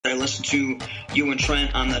listen to you and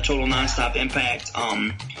Trent on the Total Nonstop Impact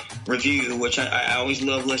review, which I always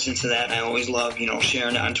love listening to that. I always love,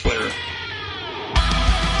 sharing it on Twitter.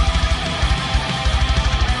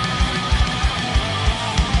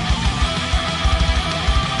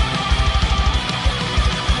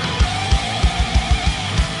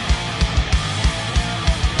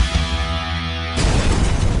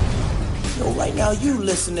 Right now, you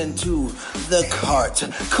listening to The Cart.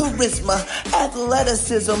 Charisma,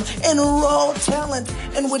 athleticism, and raw talent.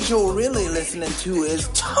 And what you're really listening to is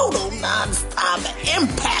total non-stop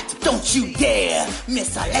impact. Don't you dare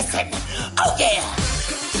miss a lesson. Oh, yeah.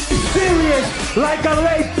 Serious like a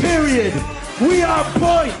late period. We are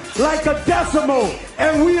point like a decimal.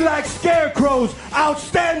 And we like scarecrows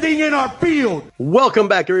outstanding in our field. Welcome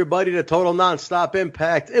back, everybody, to Total Nonstop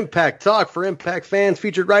Impact. Impact Talk for Impact fans,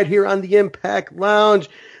 featured right here on the Impact Lounge.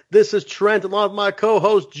 This is Trent, along with my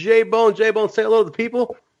co-host, Jaybone. Jaybone, say hello to the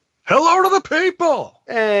people. Hello to the people.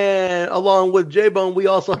 And along with Jaybone, we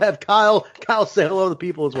also have Kyle. Kyle, say hello to the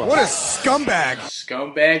people as well. What a scumbag.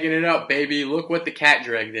 Scumbagging it up, baby. Look what the cat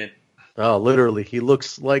dragged in. Oh, literally. He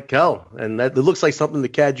looks like hell. And that it looks like something the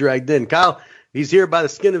cat dragged in. Kyle, he's here by the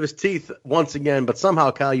skin of his teeth once again, but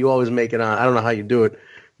somehow, Kyle, you always make it on. I don't know how you do it,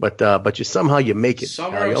 but you somehow you make it.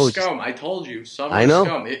 Summer of Scum. I told you. Summer of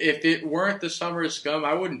Scum. If it weren't the Summer of Scum,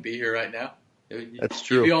 I wouldn't be here right now. That's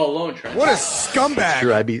true. You'd be all alone, Trent. What a scumbag. That's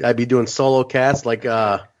true. I'd be doing solo casts like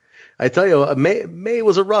I tell you, May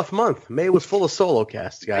was a rough month. May was full of solo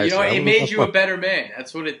casts, guys. It made you a better man.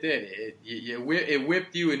 That's what it did. It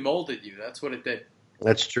whipped you and molded you. That's what it did.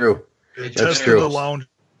 That's true. It tested the loungers.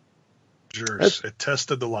 It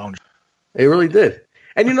tested the loungers. It really did.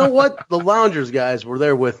 And you know what? The loungers guys were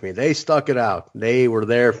there with me. They stuck it out. They were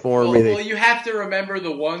there for me. Well, you have to remember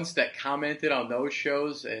the ones that commented on those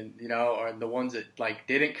shows, and or the ones that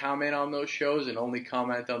didn't comment on those shows and only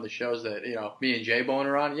comment on the shows that me and Jaybone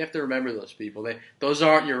are on. You have to remember those people. Those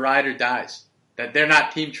aren't your ride or dies. That they're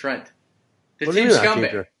not Team Trent. They're Team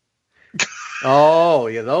Scumbag. Oh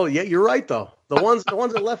yeah, you're right though. The ones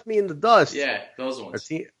that left me in the dust. Yeah, those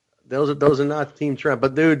ones. Those are not Team Trent,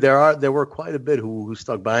 but dude, there were quite a bit who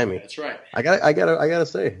stuck by me. That's right. I gotta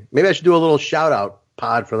say, maybe I should do a little shout out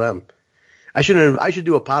pod for them. I should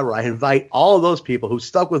do a pod where I invite all of those people who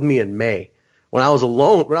stuck with me in May when I was a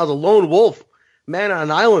lone wolf man on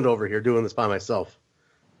an island over here doing this by myself.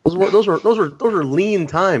 Those were lean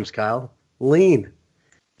times, Kyle. Lean.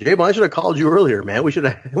 Jaybone, I should have called you earlier, man. We should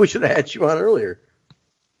have had you on earlier.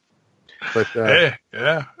 But hey,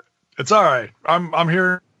 yeah, it's all right. I'm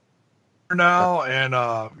here now,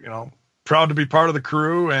 and proud to be part of the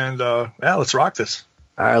crew, and let's rock this.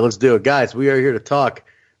 All right, let's do it, guys. We are here to talk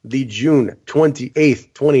the June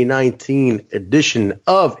 28th, 2019 edition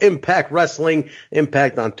of Impact Wrestling.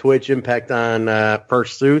 Impact on Twitch, Impact on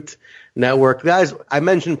Pursuit Network. Guys, I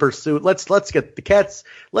mentioned Pursuit. Let's get the cats.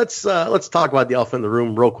 Let's talk about the elephant in the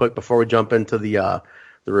room real quick before we jump into the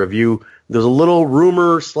review. There's a little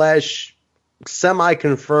rumor /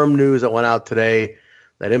 semi-confirmed news that went out today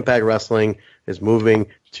that Impact Wrestling is moving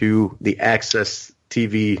to the Access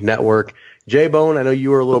TV network. Jaybone, I know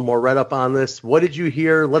you were a little more read up on this. What did you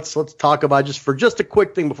hear? Let's talk about just a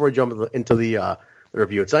quick thing before we jump into the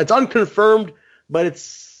review. It's unconfirmed, but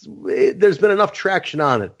there's been enough traction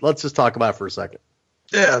on it. Let's just talk about it for a second.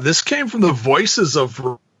 Yeah, this came from the Voices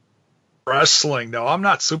of Wrestling. Now, I'm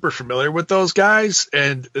not super familiar with those guys,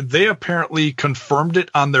 and they apparently confirmed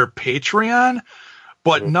it on their Patreon.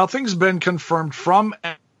 But nothing's been confirmed from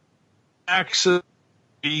Access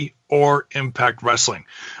or Impact Wrestling.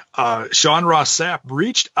 Sean Ross Sapp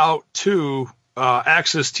reached out to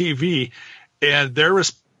Access TV, and their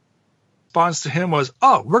response to him was,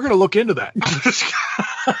 "Oh, we're going to look into that."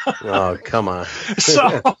 Oh, come on.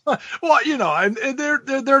 So, well, and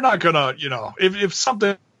they're not going to, if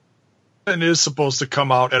something is supposed to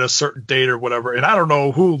come out at a certain date or whatever, and I don't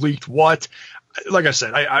know who leaked what. Like I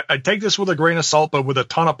said, I take this with a grain of salt, but with a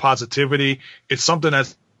ton of positivity. It's something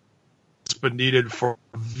that's been needed for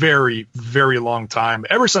a very, very long time.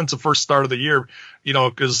 Ever since the first start of the year,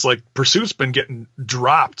 because Pursuit's been getting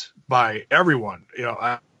dropped by everyone.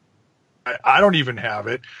 I don't even have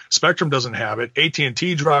it. Spectrum doesn't have it.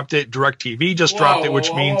 AT&T dropped it. DirecTV just dropped it,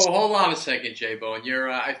 which means. Hold on a second, Jaybone.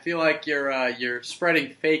 I feel like you're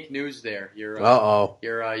spreading fake news there.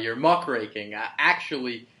 You're muckraking.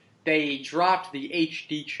 Actually, they dropped the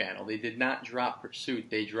HD channel. They did not drop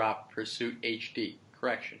Pursuit. They dropped Pursuit HD.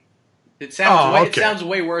 Correction. It sounds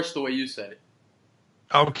way worse the way you said it.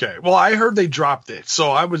 Okay. Well, I heard they dropped it.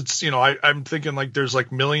 So I was, I'm thinking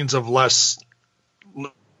there's millions of less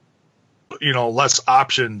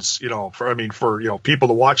options, for people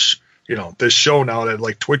to watch, this show now that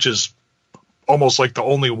like Twitch is almost like the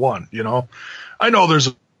only one. I know there's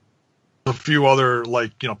a few other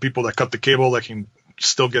like people that cut the cable that can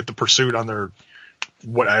still get the Pursuit on their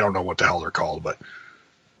I don't know what the hell they're called, but.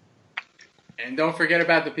 And don't forget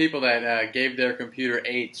about the people that gave their computer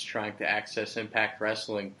AIDS trying to access Impact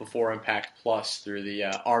Wrestling before Impact Plus through the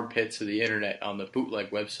armpits of the internet on the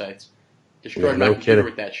bootleg websites. Destroyed my computer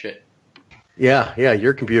with that shit. Yeah,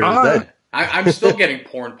 your computer is dead. I'm still getting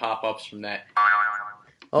porn pop-ups from that.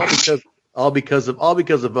 All because of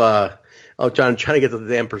trying to get to the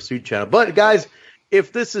damn Pursuit channel. But guys,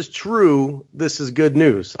 if this is true, this is good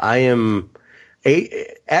news. Access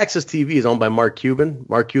TV is owned by Mark Cuban.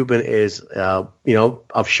 Mark Cuban is,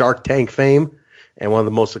 of Shark Tank fame and one of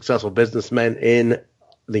the most successful businessmen in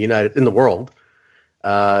the world.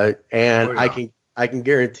 I can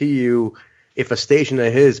guarantee you, if a station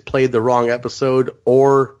of his played the wrong episode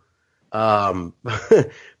or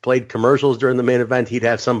played commercials during the main event, he'd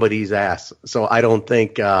have somebody's ass. So I don't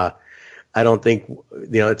think it's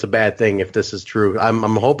a bad thing if this is true.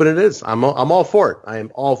 I'm hoping it is. I'm all for it. I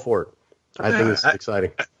am all for it. I think this is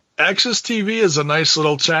exciting. Access TV is a nice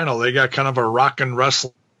little channel. They got kind of a rock and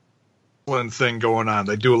wrestling thing going on.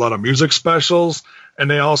 They do a lot of music specials, and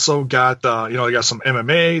they also got, they got some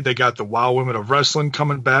MMA. They got the WOW Women of Wrestling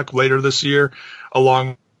coming back later this year,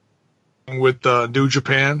 along with New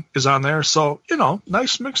Japan is on there. So,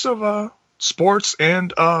 nice mix of sports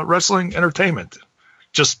and wrestling entertainment.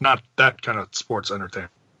 Just not that kind of sports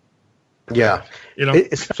entertainment. Yeah.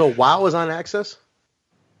 So WOW is on Access?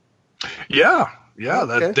 Yeah.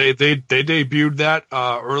 Okay. That they debuted that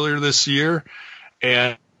earlier this year,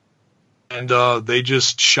 and they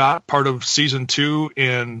just shot part of season 2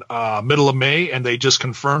 in middle of May, and they just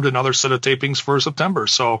confirmed another set of tapings for September.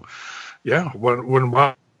 So, yeah, when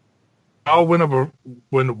WOW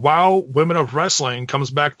Women of Wrestling comes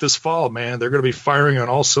back this fall, man, they're going to be firing on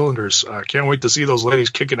all cylinders. I can't wait to see those ladies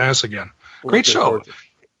kicking ass again. Great show.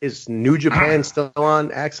 Is New Japan still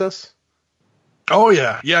on Access? Oh,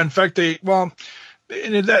 yeah. In fact, and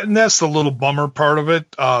that's the little bummer part of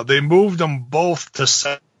it. They moved them both to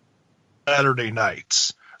Saturday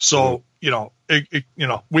nights. So, we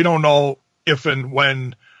don't know if and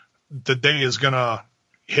when the day is going to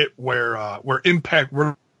hit where Impact,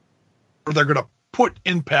 where they're going to put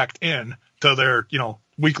Impact in to their,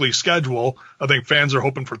 weekly schedule. I think fans are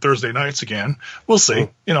hoping for Thursday nights again. We'll see,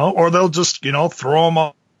 or they'll just, throw them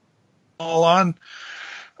all on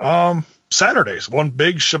Saturdays, one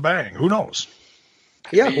big shebang. Who knows?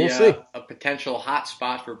 Yeah, we'll see. A potential hot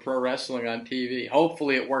spot for pro wrestling on TV.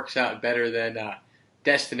 Hopefully it works out better than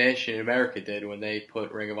Destination America did when they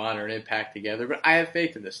put Ring of Honor and Impact together. But I have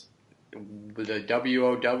faith in this. The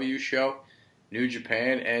WOW show, New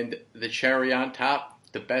Japan, and the cherry on top,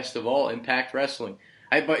 the best of all, Impact Wrestling.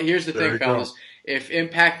 But here's the thing, fellas. If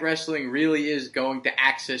Impact Wrestling really is going to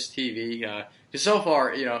Access TV, because so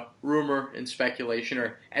far, rumor and speculation,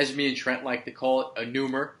 or as me and Trent like to call it, a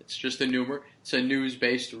numer. It's just a numer. It's a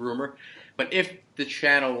news-based rumor. But if the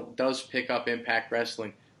channel does pick up Impact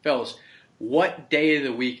Wrestling, fellas, what day of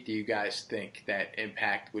the week do you guys think that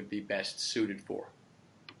Impact would be best suited for?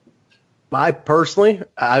 I personally,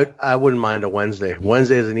 I wouldn't mind a Wednesday.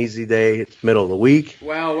 Wednesday is an easy day. It's middle of the week.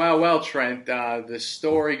 Well, Trent. The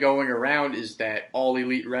story going around is that All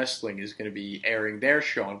Elite Wrestling is going to be airing their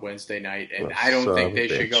show on Wednesday night, and I don't think they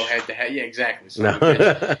should go head to head. Yeah, exactly.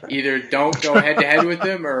 So either don't go head to head with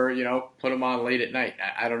them, or put them on late at night.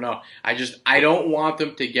 I don't know. I don't want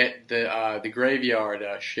them to get the graveyard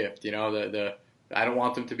shift. I don't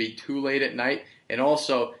want them to be too late at night. And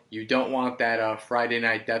also, you don't want that Friday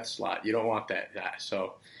night death slot. You don't want that.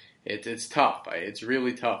 So it's tough. It's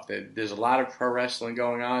really tough. There's a lot of pro wrestling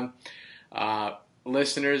going on.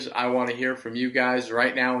 Listeners, I want to hear from you guys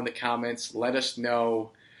right now in the comments. Let us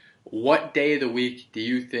know, what day of the week do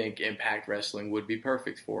you think Impact Wrestling would be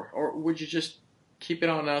perfect for? Or would you just keep it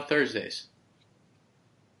on Thursdays?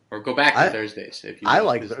 Or go back to Thursdays? If you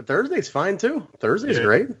like Thursdays fine, too. Thursday's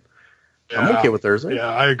great. Yeah, I'm okay with Thursday. Yeah,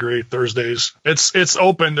 I agree. Thursdays. It's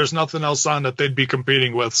open. There's nothing else on that they'd be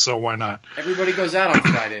competing with, so why not? Everybody goes out on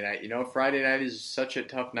Friday night. Friday night is such a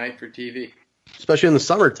tough night for TV. Especially in the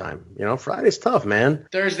summertime. Friday's tough, man.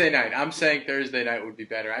 Thursday night. I'm saying Thursday night would be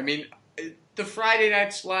better. I mean, the Friday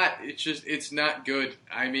night slot, it's not good.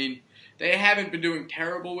 I mean, they haven't been doing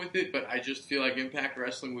terrible with it, but I just feel like Impact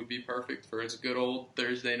Wrestling would be perfect for its good old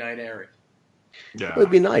Thursday night airing. Yeah. It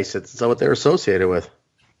would be nice. It's what they're associated with.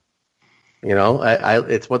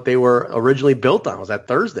 It's what they were originally built on, was that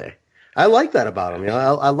Thursday. I like that about them.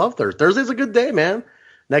 I love Thursday. Thursday's a good day, man.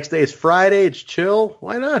 Next day is Friday. It's chill.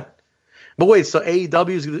 Why not? But wait, so AEW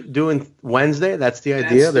is doing Wednesday? That's the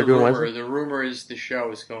idea? They're doing Wednesday? The rumor is the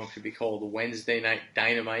show is going to be called Wednesday Night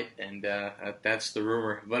Dynamite, and that's the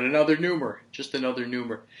rumor. But another numor. Just another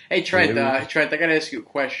numor. Hey, Trent, I got to ask you a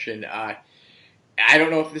question. I don't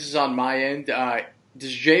know if this is on my end.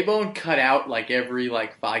 Does Jaybone cut out every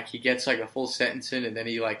he gets a full sentence in and then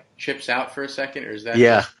he chips out for a second, or is that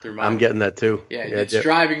just through my? I'm getting that too. Yeah, it's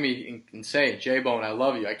driving me insane. Jaybone, I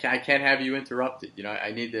love you. I can't have you interrupted.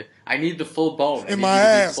 I need the full bone. I need you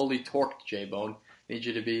to be fully torqued, Jaybone. I need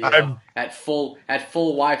you to be at full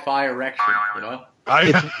Wi-Fi erection.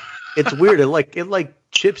 It's weird. It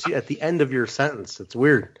chips you at the end of your sentence. It's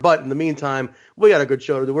weird. But in the meantime, we got a good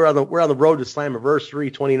show. We're on the road to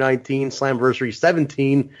Slammiversary 2019. Slammiversary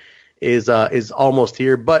 17 is almost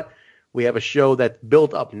here, but we have a show that's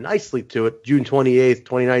built up nicely to it. June 28th,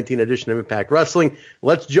 2019 edition of Impact Wrestling.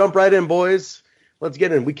 Let's jump right in, boys. Let's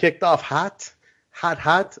get in. We kicked off hot.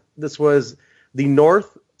 This was the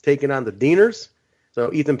North taking on the Deaners.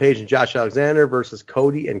 So Ethan Page and Josh Alexander versus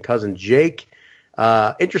Cody and cousin Jake.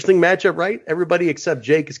 Interesting matchup, right? Everybody except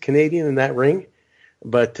Jake is Canadian in that ring.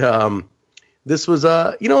 But this was,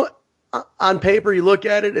 on paper, you look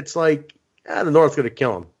at it, it's like, the North's going to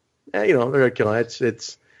kill him. They're going to kill him.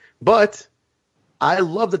 But I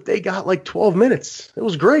love that they got 12 minutes. It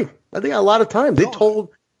was great. I think a lot of time. There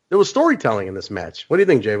was storytelling in this match. What do you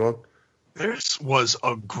think, Jaybone? This was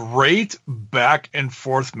a great back and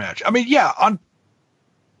forth match. I mean, on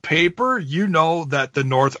paper, that the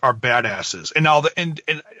North are badasses, and now and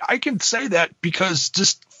I can say that because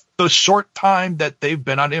just the short time that they've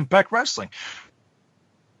been on Impact Wrestling,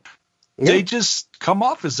 they just come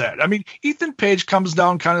off as that. I mean, Ethan Page comes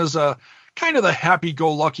down kind of the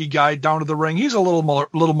happy-go-lucky guy down to the ring. He's a little more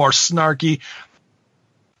snarky,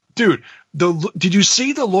 dude. Did you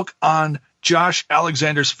see the look on Josh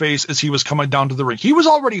Alexander's face as he was coming down to the ring? He was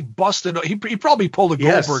already busted. He probably pulled a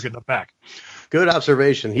Goldberg in the back. Good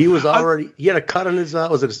observation. He was he had a cut on his,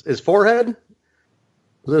 was it his forehead?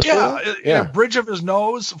 Yeah, bridge of his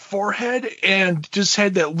nose, forehead, and just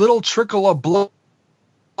had that little trickle of blood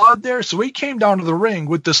there. So he came down to the ring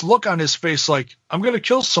with this look on his face like, I'm going to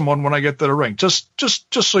kill someone when I get to the ring. Just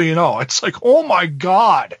so you know. It's like, oh my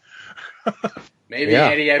God. Maybe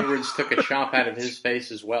Eddie Edwards took a chomp out of his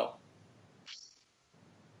face as well.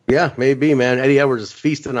 Yeah, maybe, man. Eddie Edwards is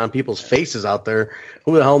feasting on people's faces out there.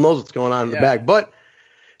 Who the hell knows what's going on in the back? But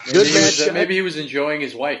maybe he was enjoying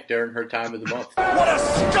his wife during her time of the month. What a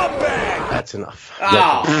scumbag! That's enough.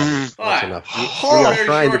 That's enough.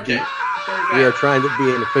 We are trying to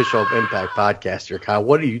be an official Impact podcast here, Kyle.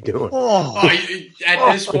 What are you doing?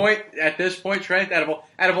 At this point, Trent, out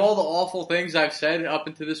of all the awful things I've said up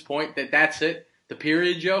until this point, that's it. The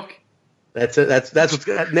period joke. That's it. That's what's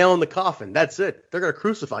got nail in the coffin. That's it. They're gonna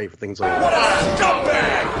crucify you for things like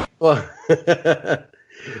that. What a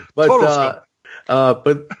scumbag!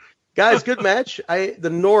 But guys, good match. The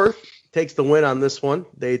North takes the win on this one.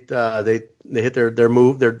 They hit their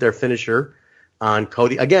move, their finisher on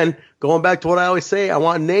Cody. Again, going back to what I always say, I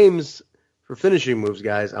want names for finishing moves,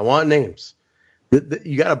 guys. I want names.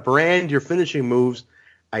 You got to brand your finishing moves.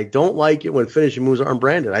 I don't like it when finishing moves aren't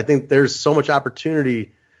branded. I think there's so much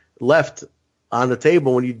opportunity left on the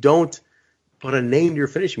table when you don't put a name to your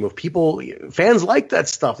finishing move. Fans like that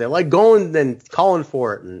stuff. They like going and calling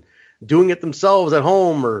for it and doing it themselves at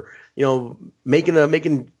home, or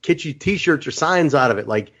making kitschy T-shirts or signs out of it.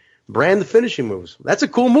 Like, brand the finishing moves. That's a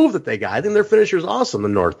cool move that they got. I think their finisher is awesome. The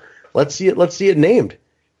North. Let's see it named.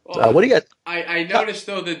 Well, what do you got? I noticed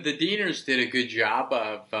though that the Deaners did a good job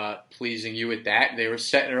of pleasing you with that. They were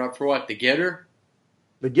setting her up for what? The Getter.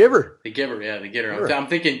 The Giver. The Giver, yeah, the Gitter. I'm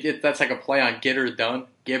thinking that's like a play on Get Her Done,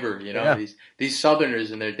 Giver, these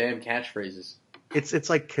Southerners and their damn catchphrases. It's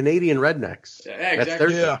like Canadian rednecks. Yeah,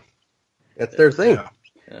 exactly. That's their thing.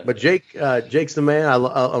 Yeah. But Jake's the man. I'm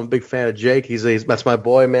a big fan of Jake. That's my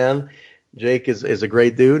boy, man. Jake is a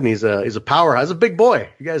great dude, and he's a powerhouse. He's a big boy.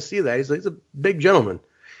 You guys see that? He's a big gentleman.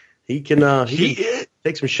 He can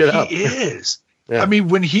take some shit up. He is. Yeah. I mean,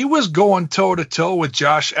 when he was going toe to toe with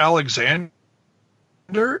Josh Alexander,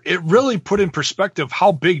 it really put in perspective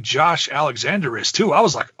how big Josh Alexander is too. I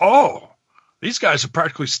was like, oh, these guys are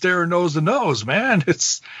practically staring nose to nose, man.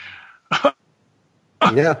 It's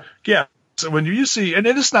yeah. So when you see, and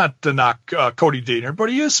it's not to knock Cody Deaner, but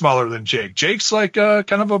he is smaller than Jake. Jake's like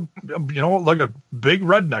kind of like a big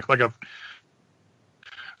redneck, like a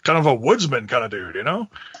kind of a woodsman kind of dude,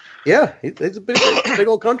 Yeah, he's a big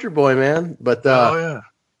old country boy, man. But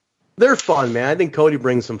they're fun, man. I think Cody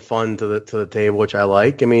brings some fun to the table, which I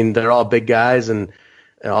like. I mean, they're all big guys and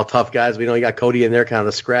all tough guys. You got Cody in there, kind of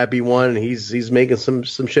the scrappy one, and he's making some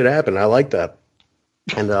shit happen. I like that.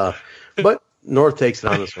 And But North takes it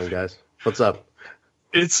on this one, guys. What's up?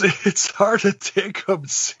 It's hard to take him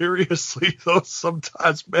seriously though.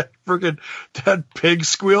 Sometimes, man, freaking that pig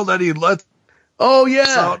squeal that he lets. Oh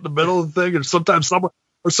yeah, out in the middle of the thing, and sometimes someone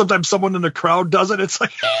in the crowd does it. It's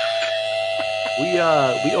like we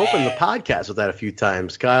opened the podcast with that a few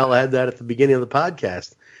times. Kyle had that at the beginning of the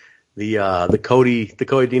podcast. The Cody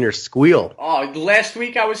Deaner squeal. Oh, last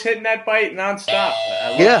week I was hitting that bite nonstop.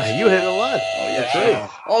 Yeah, you hit it a lot. Oh, yeah, that's right.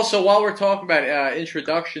 Also, while we're talking about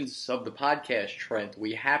introductions of the podcast, Trent,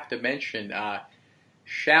 we have to mention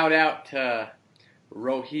shout out to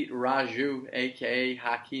Rohit Raju, aka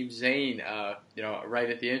Hakeem Zayn. Right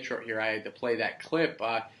at the intro here, I had to play that clip.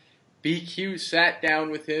 BQ sat down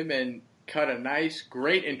with him and cut a nice,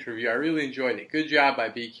 great interview. I really enjoyed it. Good job by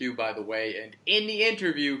BQ, by the way. And in the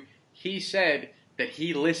interview, he said that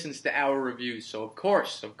he listens to our reviews. So, of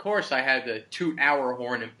course, I had to toot our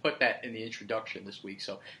horn and put that in the introduction this week.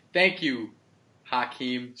 So, thank you,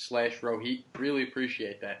 Hakeem/Rohit. Really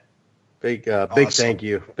appreciate that. Big thank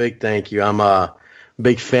you. Big thank you. I'm a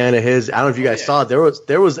big fan of his. I don't know if you guys saw it.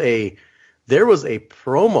 There was a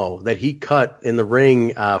promo that he cut in the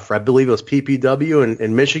ring for, I believe it was PPW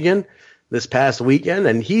in Michigan this past weekend,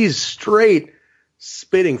 and he's straight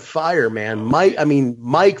spitting fire, man.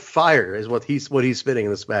 Mike Fire is what he's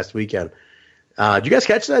spitting this past weekend. Did you guys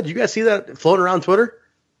catch that? Did you guys see that floating around Twitter?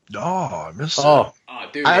 No, I missed it. Oh,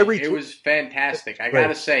 dude, it was fantastic. I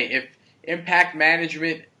gotta say, if Impact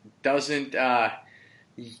Management doesn't,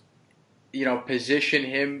 position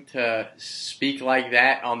him to speak like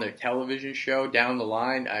that on their television show down the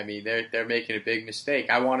line, I mean, they're making a big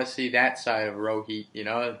mistake. I want to see that side of Rohit,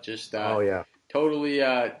 totally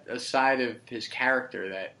a side of his character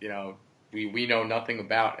that, we know nothing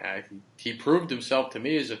about. He proved himself to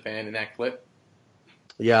me as a fan in that clip.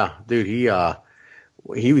 Yeah, dude,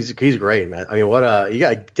 he's great, man. I mean, you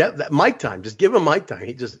got that mic time. Just give him mic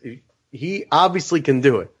time. He obviously can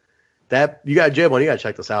do it. That you got Jaybone, you got to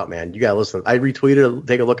check this out, man. You got to listen. I retweeted,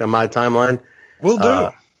 take a look on my timeline. Will do.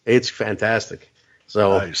 It's fantastic.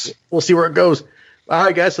 So nice. We'll see where it goes. All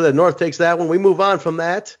right, guys. So the North takes that one. We move on from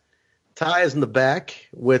that. Taya's in the back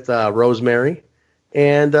with Rosemary,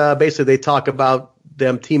 and basically they talk about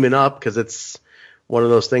them teaming up because it's one of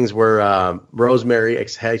those things where Rosemary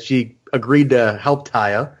she agreed to help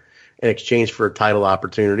Taya in exchange for a title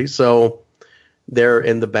opportunity. So they're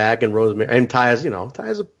in the back, and Rosemary and Taya's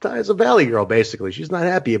a Valley girl basically. She's not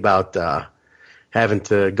happy about having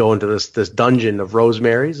to go into this dungeon of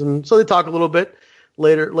Rosemary's, and so they talk a little bit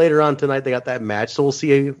later on tonight. They got that match, so we'll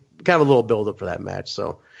see kind of a little build up for that match.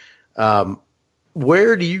 So.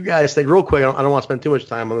 Where do you guys think, real quick, I don't want to spend too much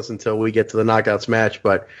time on this until we get to the knockouts match,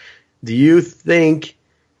 but do you think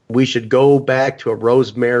we should go back to a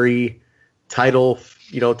Rosemary title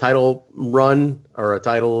run or a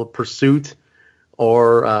title pursuit,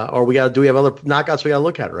 or do we have other knockouts we got to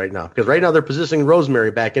look at right now? Because right now they're positioning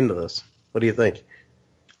Rosemary back into this. What do you think?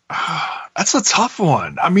 That's a tough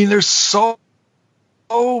one. I mean, there's so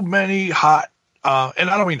many hot. And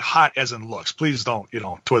I don't mean hot as in looks. Please don't,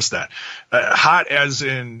 twist that. Hot as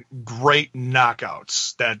in great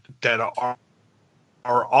knockouts that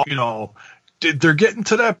are all, they're getting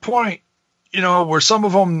to that point, where some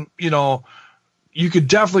of them, you could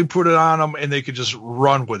definitely put it on them and they could just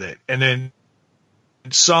run with it. And then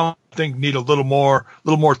some think need a little more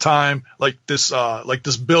time, like this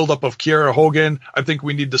buildup of Kiera Hogan. I think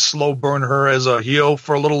we need to slow burn her as a heel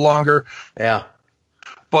for a little longer. Yeah.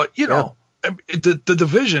 But, the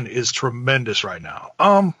division is tremendous right now.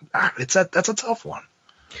 That's a tough one.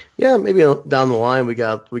 Yeah, maybe down the line we get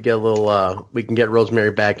a little we can get Rosemary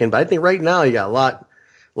back in, but I think right now you got a lot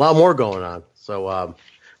more going on. So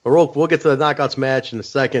we'll get to the knockouts match in a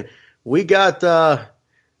second. We got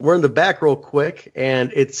we're in the back real quick,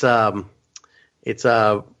 and it's the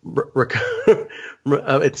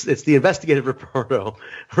investigative reporter.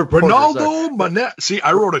 Ronaldo Menendez. See,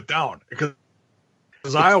 I wrote it down because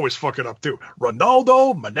I always fuck it up too.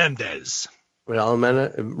 Ronaldo Menendez.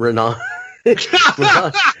 Ronaldo.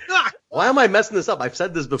 Why am I messing this up? I've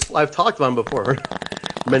said this before. I've talked about him before.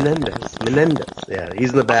 Menendez. Yeah, he's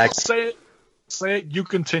in the back. Say it. You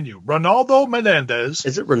continue. Ronaldo Menendez.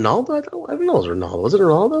 Is it Ronaldo? I don't know. It was Ronaldo. Was it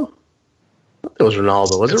Ronaldo? I thought it was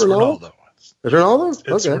Ronaldo. Was it Ronaldo? Is it Ronaldo? It's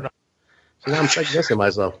okay. Ronaldo. So now I'm second guessing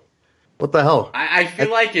myself. What the hell? I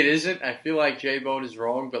feel like it isn't. I feel like Jaybone is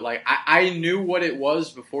wrong, but I knew what it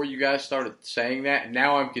was before you guys started saying that, and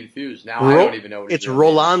now I'm confused. Now I don't even know what it's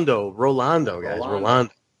Rolando. Rolando, guys.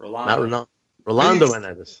 Rolando. Not Ronaldo. Rolando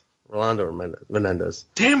Menendez. Rolando Menendez.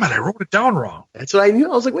 Damn it, I wrote it down wrong. That's what I knew.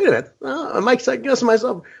 I was like, wait a minute. I might second guessing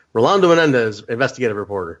myself. Rolando Menendez, investigative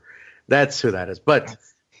reporter. That's who that is. But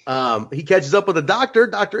He catches up with a doctor,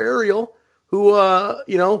 Dr. Ariel,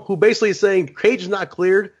 who basically is saying Cage is not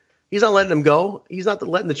cleared. He's not letting him go. He's not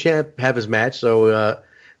letting the champ have his match. So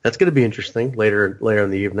that's going to be interesting later in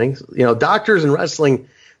the evenings. Doctors in wrestling,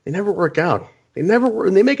 they never work out. They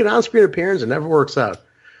make an on-screen appearance, it never works out.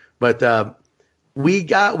 But we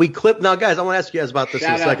clipped. Now, guys, I want to ask you guys about this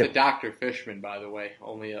in a second. Shout out to Dr. Fishman, by the way.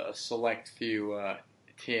 Only a select few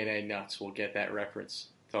TNA nuts will get that reference.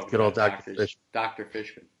 Good old Dr. Fishman. Dr.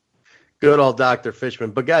 Fishman. Good old Dr.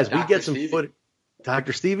 Fishman. But, guys, we get some Stevie. footage.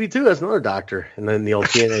 Dr. Stevie, too. That's another doctor. And then the old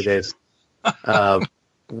TNA days.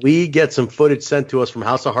 We get some footage sent to us from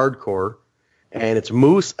House of Hardcore. And it's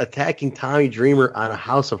Moose attacking Tommy Dreamer on a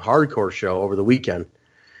House of Hardcore show over the weekend.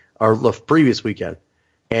 Or the previous weekend.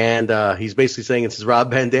 And he's basically saying it's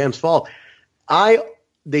Rob Van Dam's fault.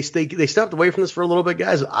 They stepped away from this for a little bit,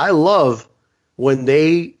 guys. I love when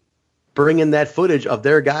they bring in that footage of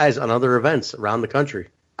their guys on other events around the country.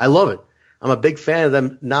 I love it. I'm a big fan of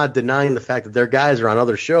them not denying the fact that their guys are on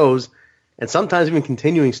other shows and sometimes even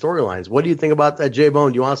continuing storylines. What do you think about that, Jaybone?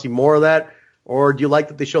 Do you want to see more of that, or do you like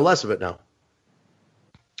that they show less of it now?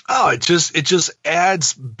 Oh, it just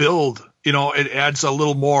adds build. It adds a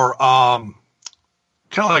little more kind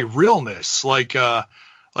of like realness. Like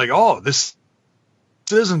this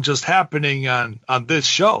isn't just happening on this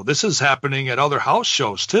show. This is happening at other house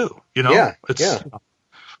shows too. Yeah.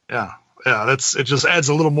 It just adds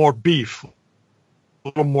a little more beef, a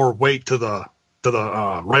little more weight to the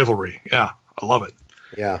rivalry. Yeah, I love it.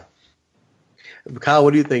 Yeah. Kyle,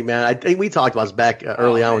 what do you think, man? I think we talked about this back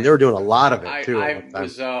early on when they were doing a lot of it too. I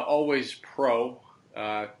was always pro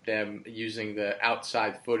them using the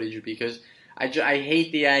outside footage because I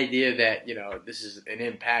hate the idea that this is an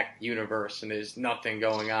Impact universe and there's nothing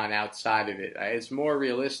going on outside of it. It's more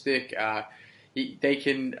realistic. They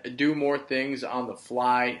can do more things on the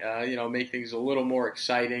fly, make things a little more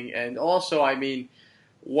exciting. And also,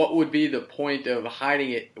 what would be the point of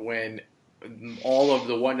hiding it when all of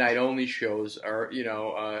the one-night-only shows are,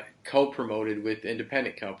 co-promoted with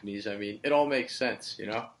independent companies? It all makes sense,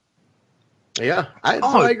 Yeah, I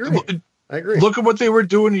agree. I agree. Look at what they were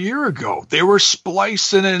doing a year ago. They were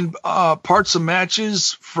splicing in parts of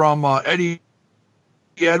matches from Eddie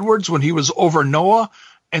Edwards when he was over Noah.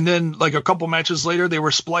 And then, like a couple matches later, they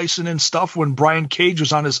were splicing in stuff when Brian Cage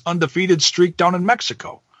was on his undefeated streak down in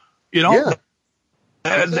Mexico. Yeah.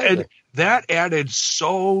 And that added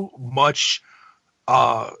so much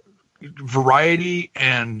variety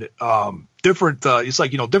and different. It's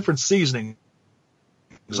like different seasoning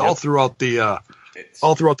all throughout the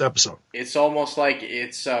episode. It's almost like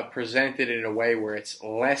it's presented in a way where it's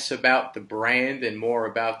less about the brand and more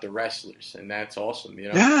about the wrestlers, and that's awesome.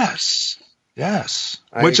 Yes,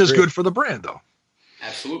 which is good for the brand, though.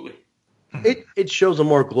 Absolutely. It shows a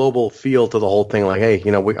more global feel to the whole thing. Like, hey,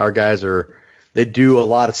 our guys they do a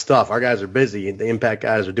lot of stuff. Our guys are busy, and the Impact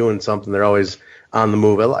guys are doing something. They're always on the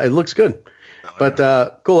move. It looks good. But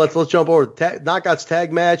cool. Let's jump over Knockouts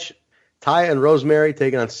tag match. Taya and Rosemary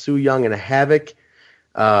taking on Su Yung and Havok.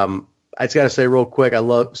 I just got to say real quick, I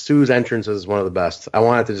love Sue's entrance is one of the best. I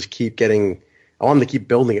want it to just keep getting. I want them to keep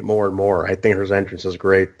building it more and more. I think her entrance is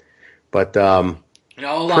great. But now,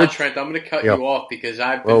 hold on, Trent. I'm going to cut you off because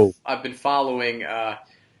I've been following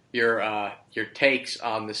your takes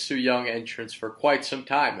on the Su Yung entrance for quite some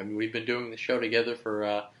time. We've been doing the show together for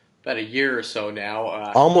about a year or so now.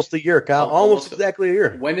 Almost a year, Kyle. Almost exactly a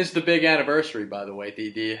year. When is the big anniversary, by the way? Do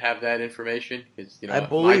you have that information? Because I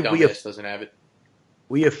believe my dumbass doesn't have it.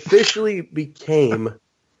 We officially became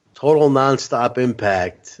Total Nonstop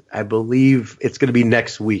Impact. I believe it's going to be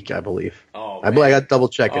next week, I believe. Oh, I got to double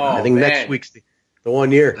check it. I think next week's the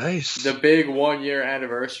 1 year. Nice. The big 1 year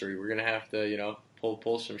anniversary. We're going to have to,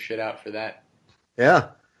 pull some shit out for that. Yeah.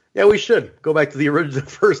 Yeah, we should go back to the original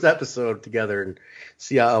first episode together and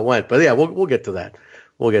see how it went. But yeah, we'll get to that.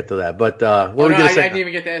 We'll get to that. But what were you going to say? I didn't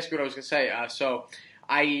even get to ask you what I was going to say. So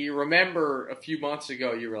I remember a few months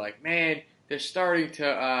ago you were like, man, they're starting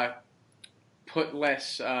to put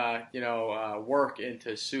less, work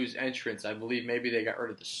into Sue's entrance. I believe maybe they got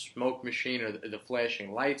rid of the smoke machine or the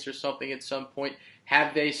flashing lights or something at some point.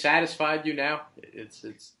 Have they satisfied you now?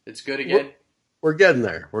 It's good again. We're getting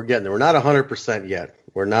there. We're not 100% yet.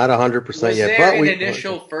 We're not 100% yet. Was there an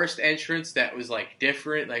initial first entrance that was like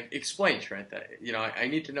different? Like, explain, Trent. I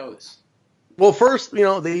need to know this. Well, first,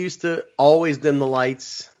 they used to always dim the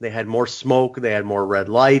lights. They had more smoke. They had more red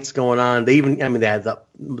lights going on. They even, they had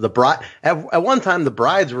the bride. At one time, the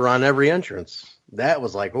brides were on every entrance. That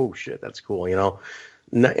was like, oh shit, that's cool.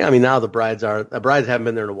 Now the brides haven't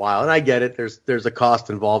been there in a while, and I get it. There's a cost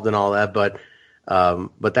involved in all that, but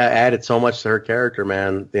But that added so much to her character,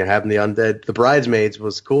 man. Having the undead, the bridesmaids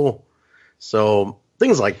was cool. So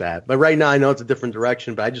things like that. But right now, I know it's a different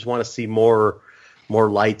direction, but I just want to see more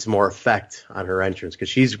lights, more effect on her entrance because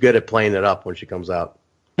she's good at playing it up when she comes out.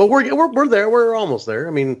 But we're there. We're almost there.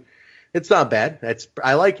 I mean, it's not bad.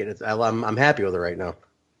 I like it. I'm happy with it right now.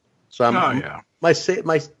 So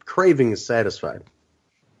my craving is satisfied.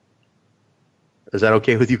 Is that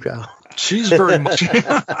okay with you, Kyle? She's very much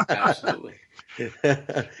absolutely.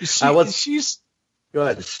 Go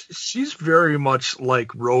ahead. She's very much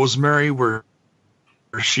like Rosemary, where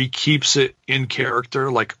she keeps it in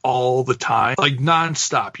character like all the time, like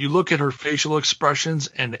nonstop. You look at her facial expressions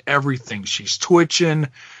and everything. She's twitching.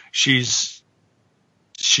 She's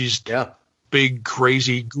big,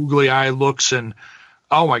 crazy, googly eye looks, and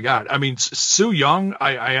oh my God! I mean, Su Yung,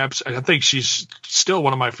 I think she's still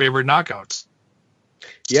one of my favorite knockouts.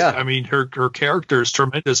 Yeah, I mean, her character is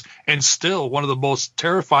tremendous and still one of the most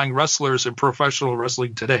terrifying wrestlers in professional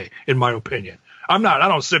wrestling today, in my opinion. I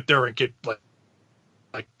don't sit there and get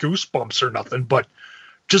like goosebumps or nothing, but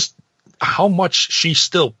just how much she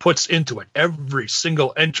still puts into it. Every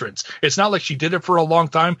single entrance. It's not like she did it for a long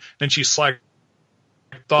time, then she slacked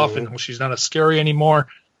off and she's not as scary anymore.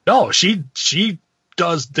 No, she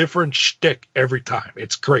does different shtick every time.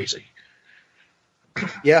 It's crazy.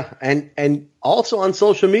 Yeah, and also on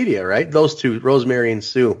social media, right? Those two, Rosemary and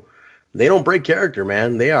Sue, they don't break character,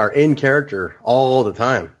 man. They are in character all the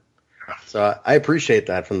time. So I appreciate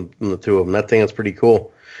that from the two of them. I think that's pretty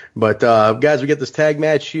cool. But guys, we get this tag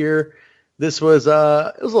match here. This was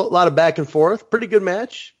it was a lot of back and forth. Pretty good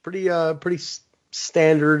match. Pretty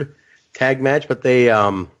standard tag match. But they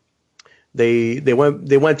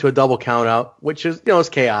went to a double count out, which is it's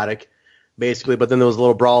chaotic basically. But then there was a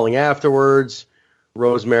little brawling afterwards.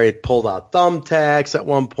 Rosemary had pulled out thumbtacks at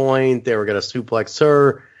one point. They were going to suplex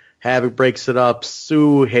her. Havok breaks it up.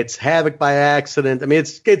 Sue hits Havok by accident. I mean,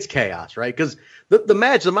 it's chaos, right? Because the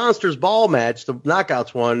match, the Monsters Ball match, the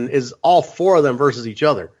Knockouts one, is all four of them versus each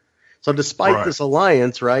other. So despite this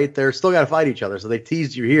alliance, right, they're still got to fight each other. So they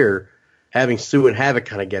teased you here, having Sue and Havok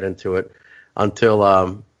kind of get into it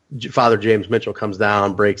until Father James Mitchell comes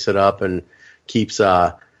down, breaks it up, and keeps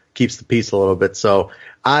the peace a little bit. So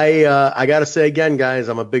I got to say again, guys,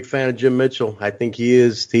 I'm a big fan of Jim Mitchell. I think he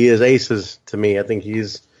is aces to me. I think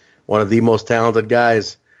he's one of the most talented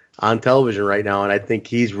guys on television right now, and I think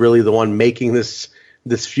he's really the one making this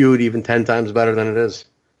feud even 10 times better than it is.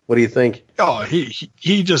 What do you think? Oh,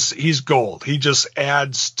 he's gold. He just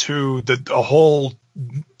adds to a whole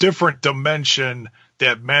different dimension,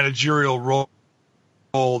 that managerial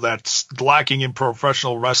role that's lacking in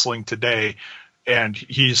professional wrestling today. And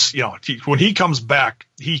he's, when he comes back,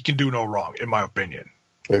 he can do no wrong, in my opinion.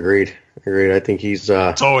 Agreed. I think he's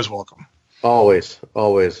it's always welcome. Always.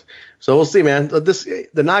 So we'll see, man. The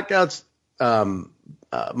Knockouts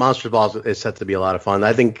Monsters Balls is set to be a lot of fun.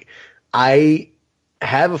 I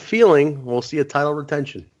have a feeling we'll see a title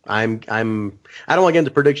retention. I don't want to get into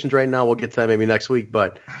predictions right now. We'll get to that maybe next week,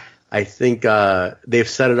 but I think they've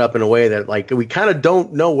set it up in a way that we kind of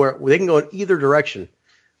don't know where they can go in either direction.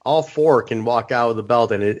 All four can walk out with the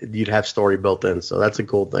belt, and you'd have story built in. So that's a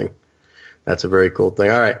cool thing. That's a very cool thing.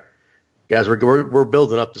 All right. Guys, we're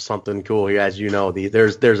building up to something cool here, as you know.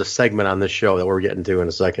 There's a segment on this show that we're getting to in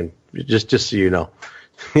a second, just so you know.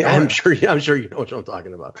 I'm sure you know what I'm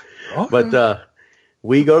talking about. Okay. But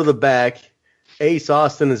we go to the back. Ace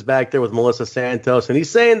Austin is back there with Melissa Santos, and he's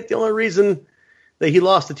saying the only reason that he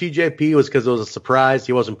lost to TJP was because it was a surprise.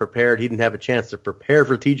 He wasn't prepared. He didn't have a chance to prepare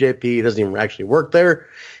for TJP. He doesn't even actually work there.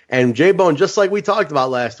 And Jaybone, just like we talked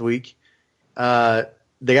about last week, they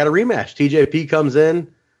got a rematch. TJP comes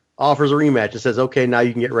in, offers a rematch, and says, okay, now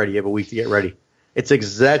you can get ready. You have a week to get ready. It's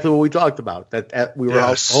exactly what we talked about. That we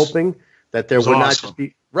were hoping that there would not just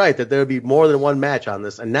be that there would be more than one match on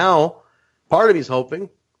this. And now part of me is hoping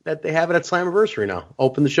that they have it at Slammiversary now.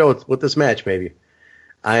 Open the show with this match, maybe.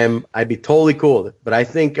 I'd be totally cool with it. But I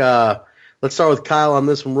think let's start with Kyle on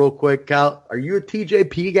this one real quick. Kyle, are you a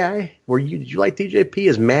TJP guy? Did you like TJP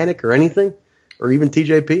as Manic or anything? Or even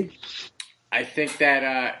TJP? I think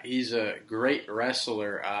that he's a great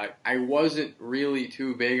wrestler. I wasn't really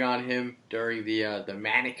too big on him during the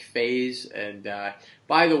Manic phase. And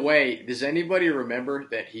by the way, does anybody remember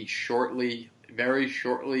that he very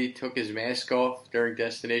shortly took his mask off during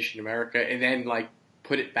Destination America and then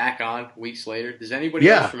put it back on weeks later? Does anybody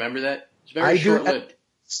else remember that? It's very short-lived.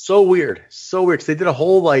 So weird. Because they did a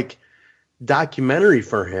whole documentary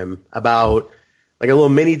for him about a little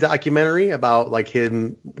mini documentary about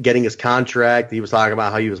him getting his contract. He was talking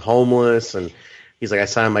about how he was homeless, and he's like, I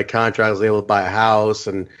signed my contract, I was able to buy a house,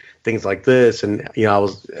 and things like this. And, he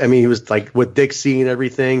was like with Dixie and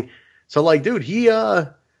everything. So like, dude,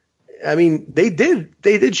 they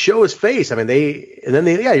did show his face.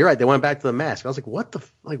 You're right. They went back to the mask. I was like, what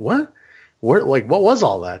what? Where, like, what was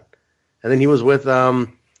all that? And then he was with James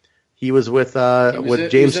Storm. He was in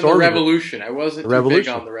the Revolution. I wasn't too big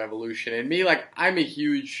on the Revolution. And me, like, I'm a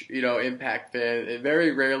huge, Impact fan. And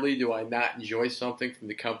very rarely do I not enjoy something from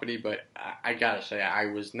the company, but I gotta say, I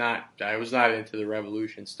was not into the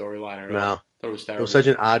Revolution storyline at all. No. I thought it was terrible. It was such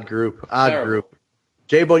an odd group.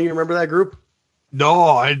 Jaybone, you remember that group?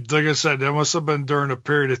 No, like I said, that must have been during a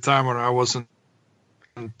period of time when I wasn't,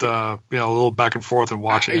 a little back and forth and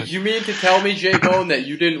watching it. You mean to tell me, Jaybone, that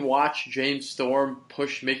you didn't watch James Storm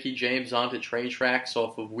push Mickie James onto train tracks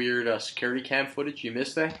off of weird security cam footage? You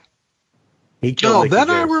missed that?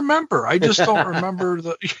 I remember. I just don't remember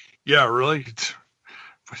the. Yeah, really.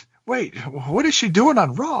 Wait, what is she doing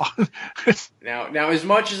on Raw? now, as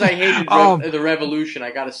much as I hated the Revolution,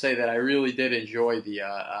 I got to say that I really did enjoy the.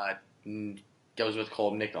 That was what's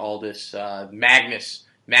called Nick Aldis, Magnus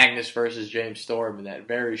versus James Storm, and that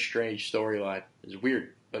very strange storyline. It was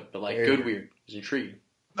weird, but good weird. It was intriguing.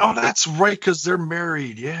 Oh, that's right, because they're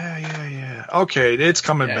married. Yeah. Okay, it's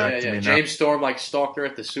coming back to me now. James Storm stalked her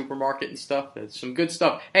at the supermarket and stuff. It's some good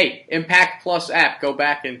stuff. Hey, Impact Plus app, go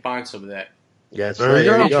back and find some of that. Yes, there you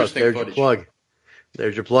go. There's your plug.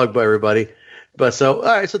 There's your plug, by everybody. But all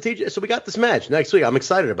right, so TJ, so we got this match next week. I'm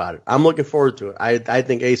excited about it. I'm looking forward to it. I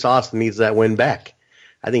think Ace Austin needs that win back.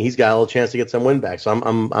 I think he's got a little chance to get some win back. So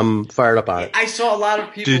I'm fired up on it. I saw a lot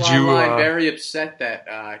of people online very upset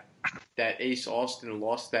that Ace Austin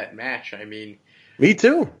lost that match. I mean, me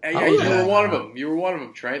too. You were one of them. You were one of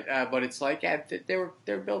them, Trent. But it's like,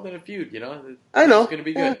 they're building a feud. I know it's going to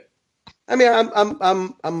be good. I mean,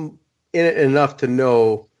 I'm in it enough to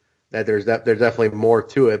know that there's definitely more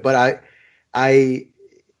to it. But I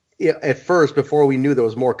at first, before we knew there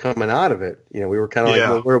was more coming out of it, we were kind of like,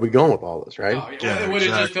 well, where are we going with all this, right? Would it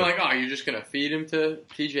just been like, you're just going to feed him to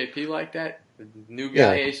TJP like that? The new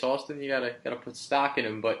guy, Ace Austin, you gotta put stock in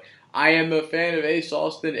him. But I am a fan of Ace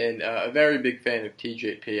Austin and a very big fan of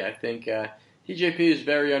TJP. I think TJP is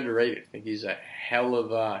very underrated. I think he's a hell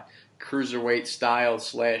of a cruiserweight style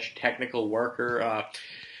 / technical worker.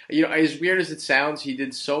 As weird as it sounds, he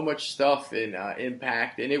did so much stuff in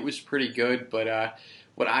Impact, and it was pretty good. But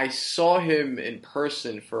when I saw him in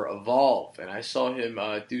person for Evolve, and I saw him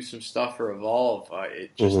do some stuff for Evolve,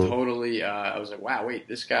 it just totally, I was like, wow, wait,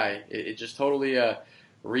 this guy, it just totally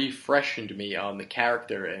refreshened me on the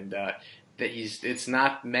character, and that it's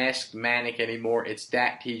not masked manic anymore, it's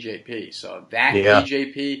that TJP. So that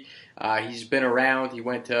TJP, he's been around, he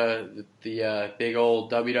went to the big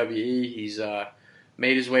old WWE, he's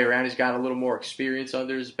made his way around. He's got a little more experience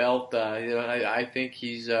under his belt. I think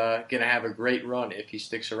he's going to have a great run if he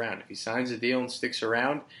sticks around. If he signs a deal and sticks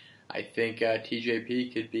around, I think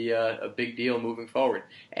TJP could be a big deal moving forward.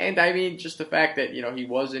 And I mean, just the fact that he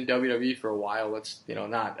was in WWE for a while. Let's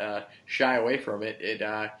not shy away from it.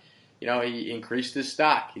 He increased his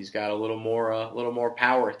stock. He's got a little more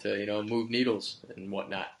power to move needles and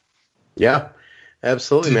whatnot. Yeah.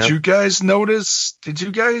 Absolutely, man. Did you guys notice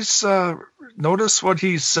what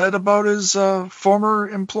he said about his former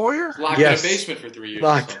employer? Locked in a basement for 3 years.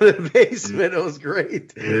 Locked in a basement. It was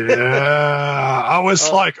great. Yeah. I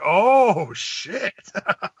was like, oh, shit.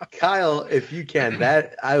 Kyle, if you can,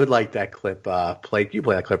 I would like that clip played. Can you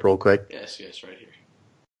play that clip real quick? Yes, right here.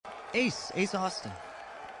 Ace Austin.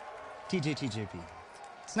 TJP.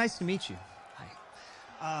 It's nice to meet you.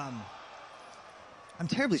 Hi. I'm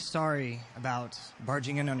terribly sorry about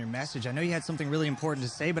barging in on your message. I know you had something really important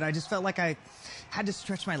to say, but I just felt like I had to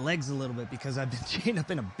stretch my legs a little bit because I've been chained up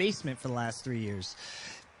in a basement for the last 3 years.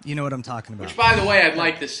 You know what I'm talking about. Which, by the way, I'd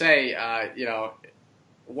like to say,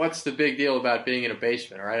 what's the big deal about being in a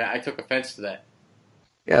basement, all right? I took offense to that.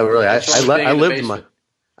 Yeah, really. I was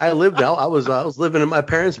living in my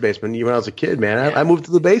parents' basement when I was a kid, man. I moved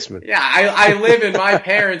to the basement. Yeah, I live in my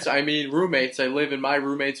parents', roommates. I live in my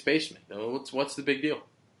roommate's basement. What's the big deal?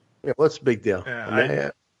 Yeah, what's the big deal? Yeah,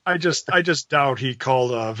 I just doubt he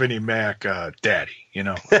called Vinnie Mac daddy,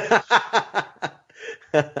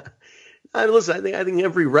 Listen, I think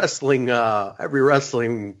every wrestling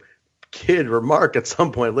kid remark at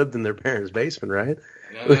some point lived in their parents' basement, right?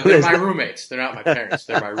 No, they're my roommates. They're not my parents.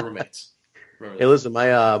 They're my roommates. Hey, listen,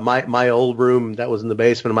 my old room that was in the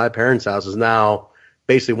basement of my parents' house is now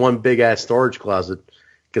basically one big ass storage closet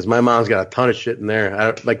because my mom's got a ton of shit in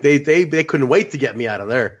there. They couldn't wait to get me out of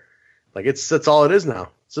there. Like that's all it is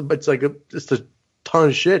now. It's like just a ton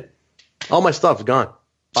of shit. All my stuff's gone,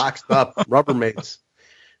 boxed up, Rubbermaids.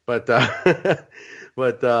 But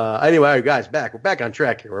But anyway, all right, guys, we're back on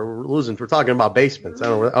track here. We're losing. We're talking about basements. I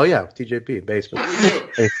don't know. Oh yeah, TJP basement.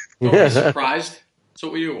 Don't be surprised. That's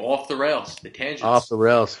what we do. Off the rails. The tangents. Off the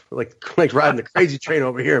rails. Like riding the crazy train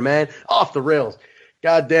over here, man. Off the rails.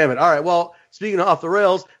 God damn it. All right. Well, speaking of off the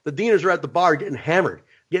rails, the Deaners are at the bar getting hammered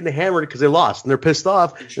because they lost and they're pissed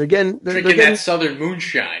off. They're drinking that Southern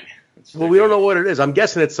moonshine. Well, we don't know what it is. I'm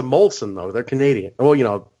guessing it's some Molson though. They're Canadian.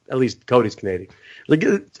 Well, at least Cody's Canadian. Like,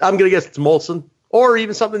 I'm gonna guess it's Molson. Or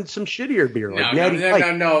even some shittier beer. Like No.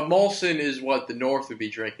 Molson is what the North would be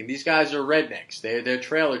drinking. These guys are rednecks. They're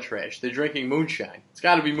trailer trash. They're drinking moonshine. It's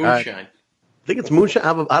got to be moonshine. I think it's moonshine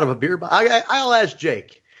out of a beer bottle. I'll ask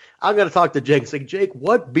Jake. I'm going to talk to Jake and say, Jake,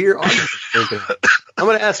 what beer are you drinking? I'm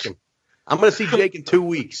going to ask him. I'm going to see Jake in 2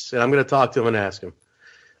 weeks, and I'm going to talk to him and ask him.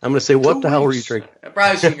 I'm going to say, what the hell were you drinking?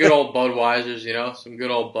 Probably some good old Budweisers, some good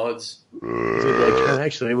old Buds.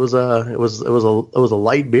 Actually, it was a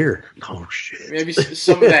light beer. Oh shit! Maybe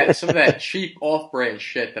some of that cheap off-brand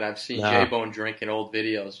shit that I've seen Jaybone drink in old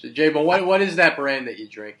videos. Jaybone, what is that brand that you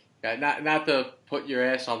drink? Not to put your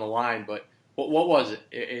ass on the line, but what was it?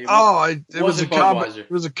 It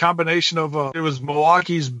was a combination of it was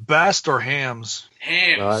Milwaukee's Best or Hams.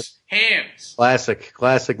 Hams.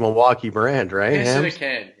 Classic Milwaukee brand, right? Piss in a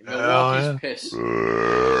can. Milwaukee's piss.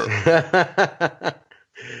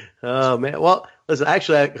 Oh man. Well, listen.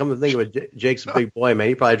 Actually, I come to think of it, Jake's a big boy, man.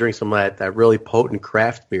 He probably drinks some of that really potent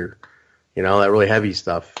craft beer. That really heavy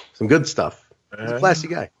stuff. Some good stuff. He's a classy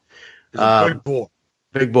guy. He's a big boy.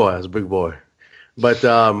 Big boy. He's a big boy. But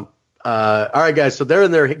all right, guys. So they're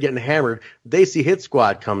in there getting hammered. Daisy Hit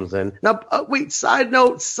Squad comes in. Now, wait. Side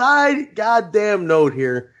goddamn note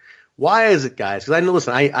here. Why is it, guys? Because I know.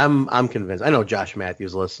 Listen, I'm convinced. I know Josh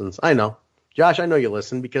Matthews listens. I know, Josh. I know you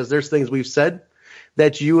listen because there's things we've said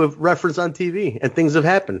that you have referenced on TV and things have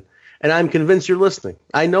happened. And I'm convinced you're listening.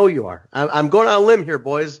 I know you are. I'm going on a limb here,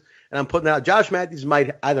 boys, and I'm putting out. Josh Matthews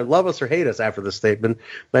might either love us or hate us after this statement,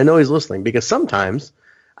 but I know he's listening because sometimes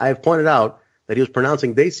I have pointed out that he was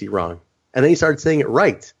pronouncing Daisy wrong, and then he started saying it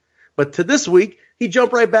right. But to this week, he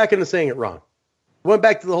jumped right back into saying it wrong. Went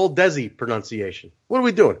back to the whole Desi pronunciation. What are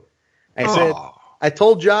we doing? I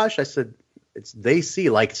told Josh, I said, it's they see,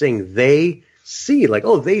 like saying they see, like,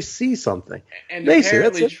 oh, they see something. And they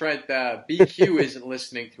apparently, Trent, BQ isn't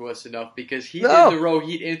listening to us enough because he did the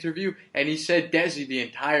Rohit interview and he said Desi the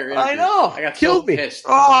entire interview. I know. I got Killed me. pissed.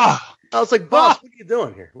 I was like, boss, what are you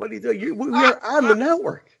doing here? What are you doing? We are on the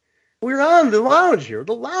network. We're on the lounge here.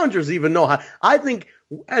 The loungers even know how. I think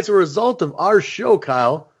as a result of our show,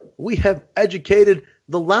 Kyle, we have educated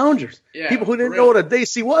the loungers. Yeah, people who didn't know what a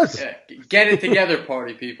Daisy was. Yeah. Get it together,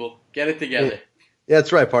 party people. Get it together. Yeah,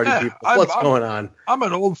 that's right, party people. What's going on? I'm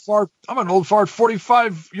an old fart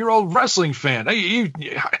 45-year-old wrestling fan.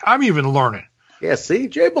 I'm even learning. Yeah, see?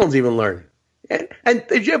 Jaybone's even learning. And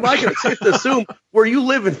Jim, I can safe to assume where you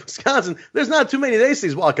live in Wisconsin, there's not too many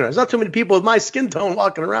Daisies walking around. There's not too many people with my skin tone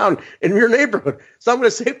walking around in your neighborhood. So I'm going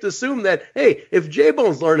to safe to assume that, hey, if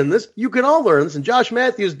Jaybone's learning this, you can all learn this. And Josh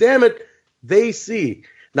Matthews, damn it, they see.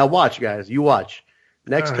 Now watch, guys. You watch.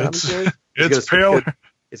 Next commentary. It's pale.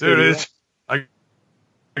 Dude, I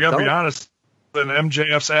got to be honest. An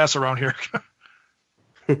MJF's ass around here.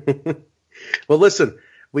 Well, listen,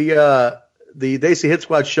 the Daisy Hit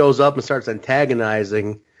Squad shows up and starts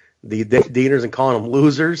antagonizing the Deaners and calling them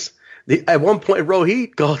losers. At one point,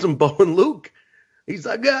 Rohit calls them Bo and Luke. He's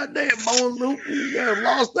like, God damn, Bo and Luke, you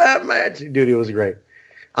lost that match. Dude, he was great.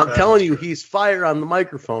 I'm telling you, he's fire on the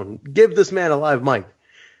microphone. Give this man a live mic.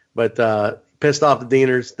 But pissed off the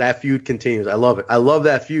Deaners. That feud continues. I love it. I love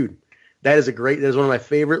that feud. That is one of my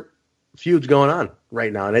favorite feuds going on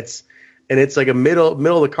right now. And it's like a middle of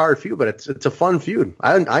the card feud, but it's a fun feud.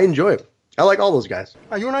 I enjoy it. I like all those guys.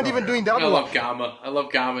 You're not even doing that. I love Gamma. I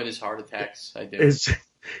love Gamma and his heart attacks. I do.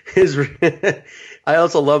 I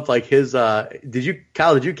also love like his. Kyle? Did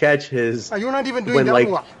you catch his? You're not even doing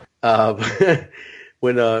that.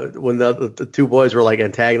 When the two boys were like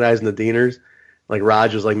antagonizing the Deaners, like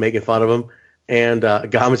Raj was like making fun of him, and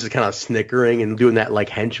Gamma's just kind of snickering and doing that like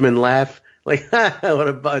henchman laugh. Like, what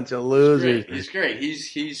a bunch of losers. He's great.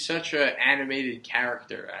 He's such an animated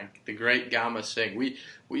character. The great Gamma Singh.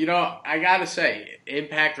 I gotta say,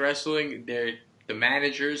 Impact Wrestling, they're the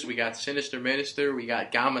managers. We got Sinister Minister. We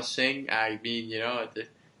got Gamma Singh. I mean,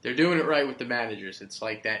 they're doing it right with the managers. It's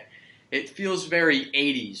like that. It feels very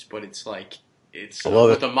 80s, but it's like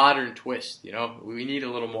with a modern twist. We need a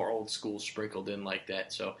little more old school sprinkled in like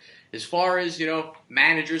that. So as far as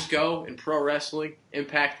managers go in pro wrestling,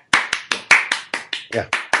 Impact. Yeah,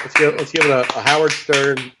 let's give it a Howard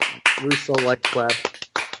Stern, Russo-like clap.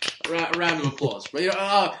 Round of applause. But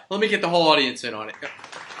let me get the whole audience in on it.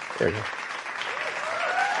 There you go.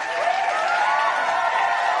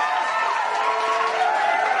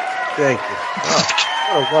 Thank you.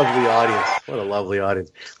 Oh, what a lovely audience. What a lovely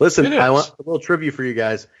audience. Listen, I want a little trivia for you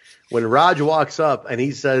guys. When Raj walks up and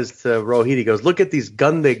he says to Rohit, he goes, "Look at these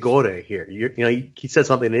gande gore here." He said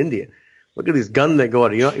something in Indian. Look at these gande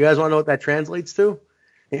gore. You guys want to know what that translates to?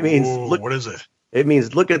 It means, what is it? It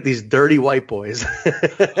means, look at these dirty white boys.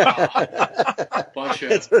 bunch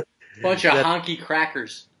of honky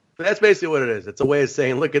crackers. That's basically what it is. It's a way of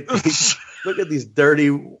saying, look at these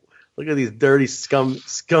dirty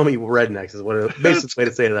scummy rednecks is what it basically way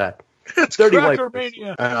to say that. It's dirty Cracker white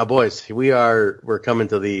Mania. Boys, we're coming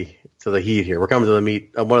to the heat here. We're coming to the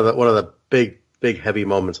meat. One of the big heavy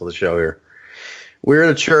moments of the show here. We're in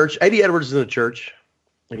a church. Eddie Edwards is in a church.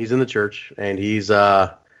 He's in the church and he's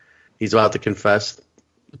about to confess.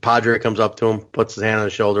 The Padre comes up to him, puts his hand on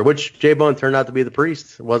his shoulder, which Jaybone turned out to be the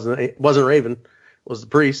priest. It wasn't Raven. It was the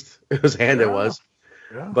priest. Whose hand it was.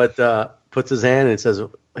 Yeah. But puts his hand and says,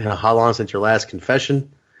 how long since your last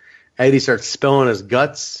confession? Eddie starts spilling his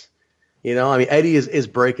guts. Eddie is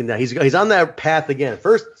breaking down. He's on that path again.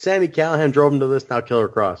 First, Sami Callihan drove him to this. Now, Killer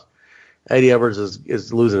Kross. Eddie Edwards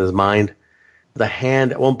is losing his mind. The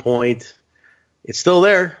hand at one point, it's still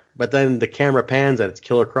there, but then the camera pans and it's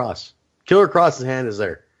Killer Kross. Killer Kross's hand is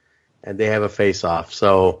there, and they have a face-off.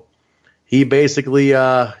 So he basically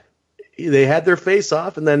they had their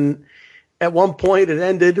face-off, and then at one point it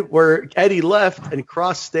ended where Eddie left and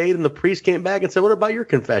Kross stayed, and the priest came back and said, "What about your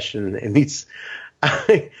confession?" And this is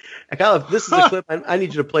a clip. I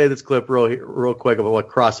need you to play this clip real quick about what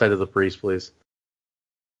Kross said to the priest, please.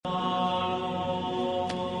 How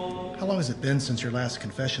long has it been since your last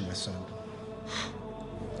confession, my son?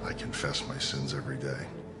 I confess my sins every day.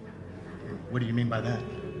 What do you mean by that?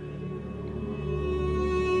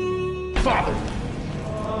 Father!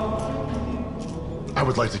 I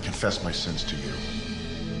would like to confess my sins to you.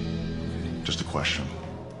 Just a question.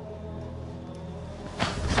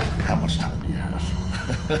 How much time do you have?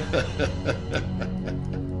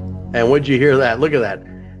 And what'd you hear that? Look at that.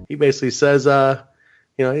 He basically says,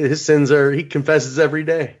 his sins he confesses every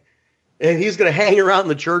day. And he's going to hang around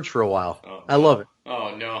the church for a while. Oh, I love it.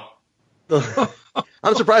 Oh, no.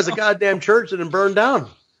 I'm surprised the goddamn church didn't burn down.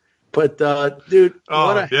 But, dude.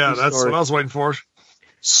 That's what I was waiting for.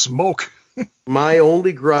 Smoke. My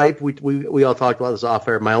only gripe, we all talked about this off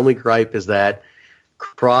air. My only gripe is that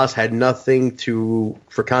Kross had nothing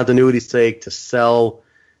for continuity's sake, to sell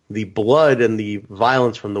the blood and the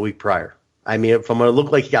violence from the week prior. I mean, from what it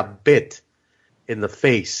looked like he got bit in the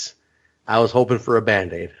face, I was hoping for a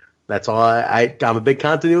Band-Aid. That's all. I'm a big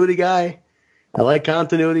continuity guy. I like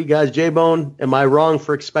continuity, guys. Jaybone, am I wrong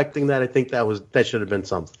for expecting that? I think that should have been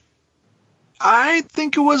something. I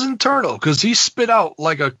think it was internal because he spit out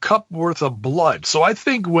like a cup worth of blood. So I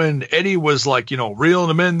think when Eddie was reeling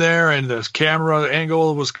him in there and the camera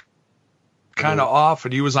angle was kind of off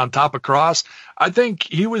and he was on top of Kross, I think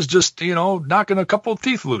he was just, knocking a couple of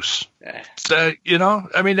teeth loose. That's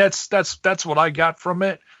what I got from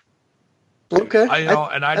it. Okay.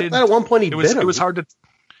 I didn't. At one point he bit him. It was hard to.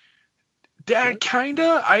 That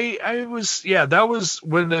kinda. I was. Yeah, that was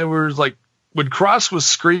when they were when Kross was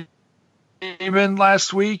screaming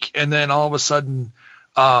last week, and then all of a sudden,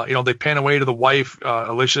 they pan away to the wife,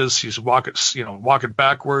 Alicia. She's walking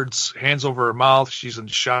backwards, hands over her mouth. She's in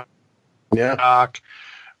shock. Yeah.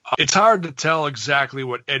 It's hard to tell exactly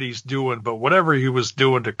what Eddie's doing, but whatever he was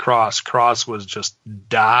doing to Kross was just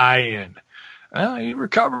dying. Well, he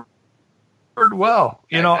recovered well.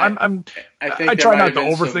 I try not to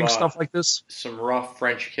overthink stuff like this. Some rough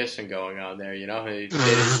French kissing going on there. He bit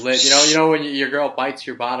his lip. When your girl bites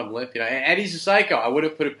your bottom lip. Eddie's a psycho. I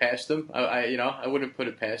wouldn't put it past him. I wouldn't put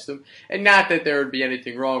it past him. And not that there would be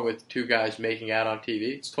anything wrong with two guys making out on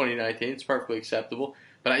TV. It's 2019. It's perfectly acceptable.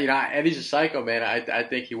 But Eddie's a psycho, man. I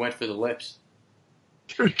think he went for the lips.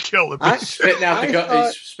 You're killing me. He's spitting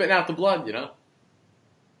out the blood.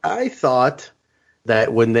 I thought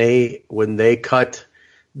that when they cut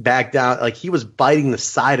back down, he was biting the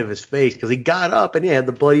side of his face because he got up and he had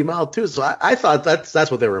the bloody mouth too. So I thought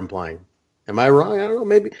that's what they were implying. Am I wrong? I don't know.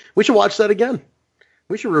 Maybe we should watch that again.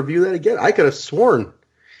 We should review that again. I could have sworn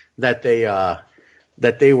that they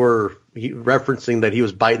were referencing that he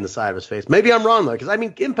was biting the side of his face. Maybe I'm wrong though, because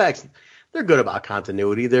Impact's, they're good about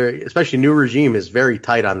continuity. Especially New Regime is very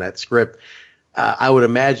tight on that script. I would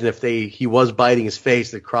imagine if he was biting his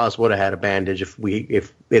face, that Kross would have had a bandage if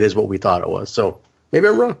it is what we thought it was. So maybe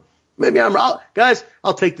I'm wrong. Maybe I'm wrong, guys.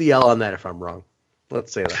 I'll take the L on that if I'm wrong.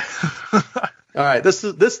 Let's say that. All right,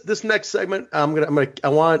 this next segment, I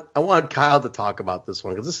want Kyle to talk about this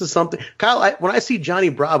one because this is something. Kyle, when I see Johnny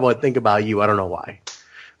Bravo, I think about you. I don't know why.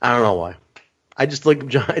 I just look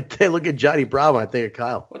at Johnny Bravo. I think of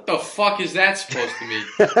Kyle. What the fuck is that supposed to mean?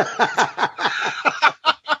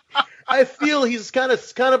 I feel he's kind of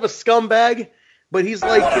a scumbag, but he's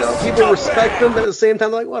like, people respect him, but at the same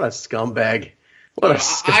time, like, what a scumbag. What a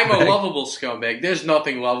scumbag. I'm a lovable scumbag. There's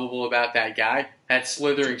nothing lovable about that guy. That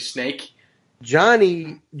slithering snake.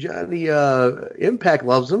 Johnny Impact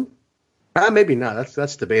loves him. Maybe not.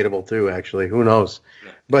 That's debatable too, actually. Who knows?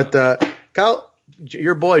 But Kyle,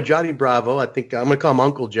 your boy Johnny Bravo, I think I'm gonna call him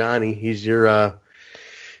Uncle Johnny. He's your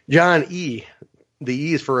John E. The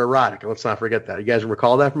E is for erotic. Let's not forget that. You guys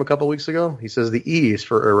recall that from a couple weeks ago? He says the E is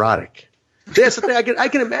for erotic. That's the thing. I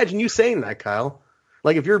can imagine you saying that, Kyle.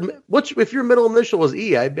 Like if your middle initial was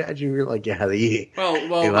E, I imagine you're like, yeah, the E.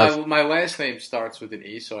 Well, my last name starts with an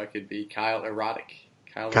E, so I could be Kyle Erotic.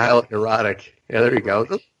 Kyle Erotic. Yeah, there you go.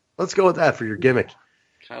 Let's go with that for your gimmick.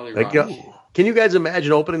 Kyle Erotic. Like, can you guys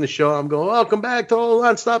imagine opening the show? I'm going, welcome back to Total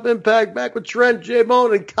Nonstop Impact, back with Trent,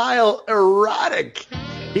 Jaybone, and Kyle Erotic.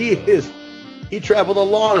 He traveled a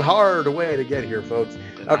long, hard way to get here, folks.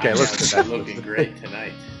 Okay, let's get that. Looking great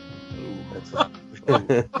tonight.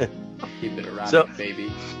 Keep it erotic,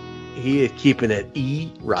 baby. He is keeping it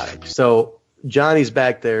erotic. So Johnny's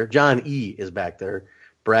back there. John E is back there,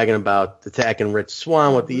 bragging about attacking Rich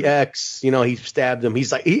Swann with the X. He stabbed him.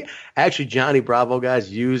 He's like, actually, Johnny Bravo, guys,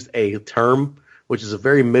 used a term, which is a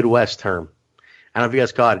very Midwest term. I don't know if you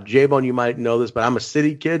guys caught it. Jaybone, you might know this, but I'm a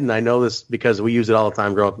city kid, and I know this because we use it all the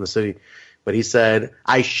time growing up in the city. But he said,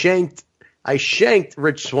 I shanked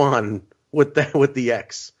Rich Swann with the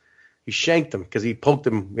X. He shanked him because he poked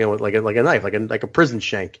him, with like a knife, like a prison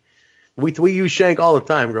shank. We use shank all the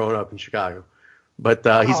time growing up in Chicago. But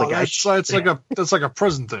he's like, that's like a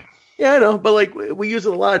prison thing. Yeah, I know, but like we use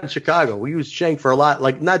it a lot in Chicago. We use shank for a lot,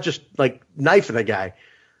 like not just like knifing a guy.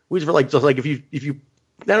 We use it for just like if you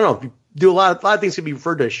I don't know, if you do a lot of things can be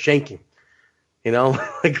referred to as shanking.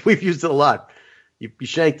 Like we've used it a lot. You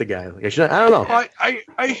shank the guy. Like, I don't know.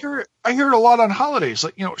 I hear it a lot on holidays.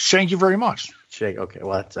 Like, shank you very much. Shank. Okay,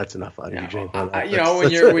 well that's enough out of you, Jane.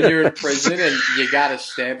 When you're in prison and you gotta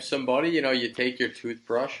stab somebody, you take your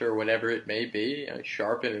toothbrush or whatever it may be,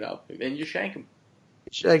 sharpen it up, and you shank him.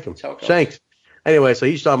 Shank him. Shanked. Anyway, so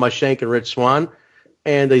he's talking about shanking Rich Swann,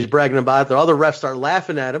 and he's bragging about it. The other refs start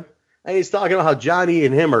laughing at him, and he's talking about how Johnny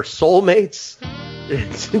and him are soulmates.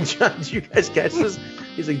 John, did you guys catch this?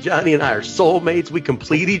 He's like, Johnny and I are soulmates. We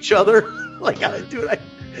complete each other. Like,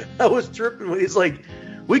 I was tripping when he's like,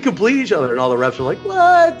 we complete each other. And all the refs are like,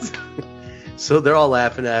 what? So they're all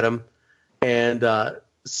laughing at him. And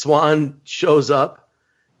Swann shows up,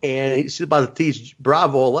 and he's about to teach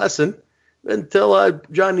Bravo a lesson until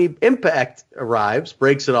Johnny Impact arrives,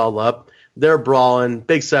 breaks it all up. They're brawling,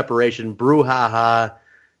 big separation, brouhaha.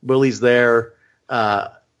 Willie's there.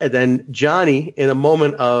 And then Johnny, in a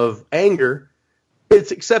moment of anger,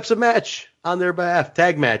 accepts a match on their behalf,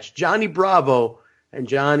 tag match. Johnny Bravo and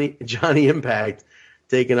Johnny Impact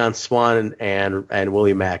taking on Swann and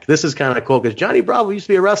Willie Mack. This is kind of cool because Johnny Bravo used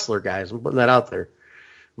to be a wrestler, guys. I'm putting that out there.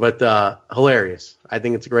 But hilarious. I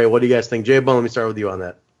think it's great. What do you guys think? Jaybone, let me start with you on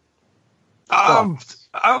that.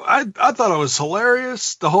 I thought it was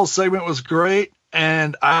hilarious. The whole segment was great,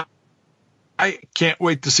 and I can't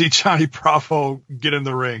wait to see Johnny Bravo get in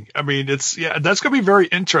the ring. I mean, that's going to be very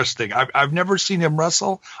interesting. I've never seen him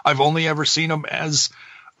wrestle. I've only ever seen him as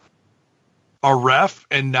a ref,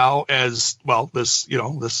 and now as this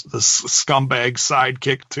scumbag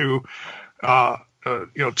sidekick to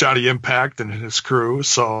Johnny Impact and his crew.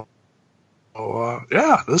 So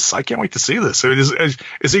I can't wait to see this. I mean,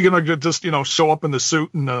 is he going to just show up in the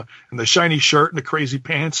suit and the shiny shirt and the crazy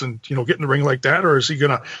pants and get in the ring like that, or is he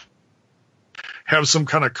going to have some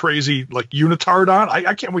kind of crazy unitard on?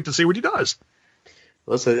 I can't wait to see what he does.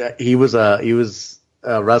 Listen, he was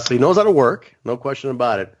wrestling. He knows how to work, no question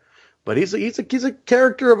about it. But he's a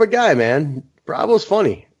character of a guy, man. Bravo's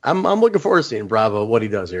funny. I'm looking forward to seeing Bravo, what he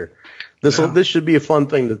does here. This should be a fun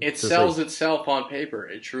thing to sells itself on paper.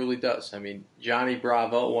 It truly does. I mean, Johnny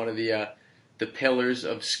Bravo, one of the pillars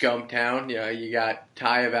of Scumtown. You got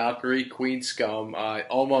Taya Valkyrie, Queen Scum,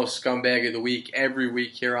 almost Scumbag of the Week every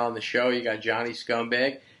week here on the show. You got Johnny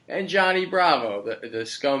Scumbag and Johnny Bravo, the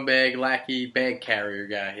scumbag lackey bag carrier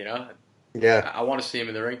guy. Yeah. I want to see him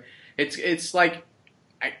in the ring. It's like,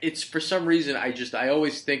 it's for some reason I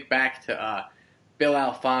always think back to Bill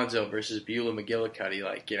Alfonso versus Beulah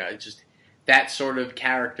McGillicuddy. Just that sort of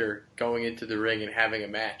character going into the ring and having a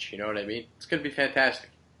match. You know what I mean? It's going to be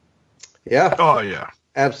fantastic. Yeah. Oh, yeah.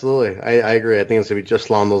 Absolutely. I agree. I think it's going to be just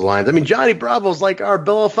along those lines. I mean, Johnny Bravo's like our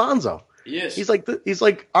Bill Alfonso. He is. He's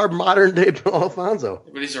like our modern day Bill Alfonso.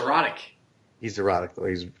 But he's erotic. He's erotic, though.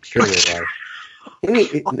 He's extremely erotic.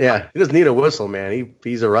 He doesn't need a whistle, man.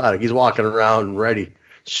 He's erotic. He's walking around ready,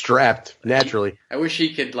 strapped naturally. I wish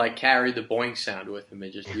he could like carry the boing sound with him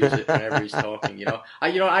and just use it whenever he's talking. You know,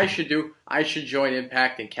 I should do. I should join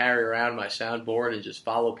Impact and carry around my soundboard and just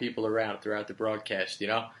follow people around throughout the broadcast. You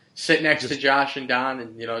know, sit next to Josh and Don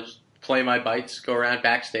and just play my bites, go around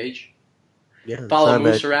backstage. Yeah, follow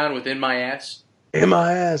Moose around with In My Ass. In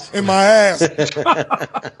my ass. In my ass.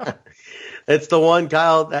 It's the one,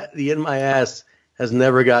 Kyle, that the In My Ass has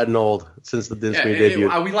never gotten old since the Disney debut.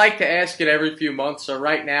 We like to ask it every few months. So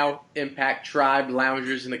right now, Impact Tribe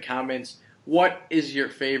loungers in the comments, what is your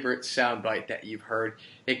favorite soundbite that you've heard?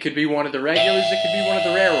 It could be one of the regulars. It could be one of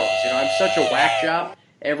the rare ones. I'm such a whack job.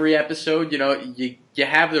 Every episode, you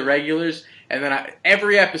have the regulars, and then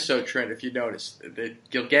every episode, Trent, if you notice,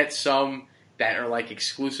 you'll get some that are like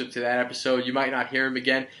exclusive to that episode. You might not hear them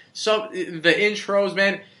again. So the intros,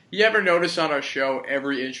 man. You ever notice on our show,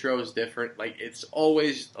 every intro is different? Like, it's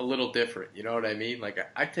always a little different. You know what I mean? Like,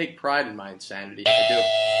 I take pride in my insanity. I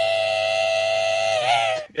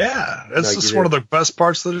do. Yeah, that's just one of the best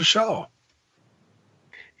parts of the show.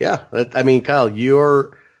 Yeah, I mean, Kyle,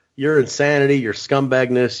 your insanity, your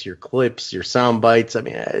scumbagness, your clips, your sound bites. I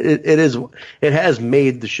mean, it has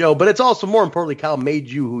made the show, but it's also, more importantly, Kyle, made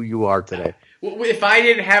you who you are today. If I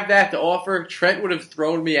didn't have that to offer, Trent would have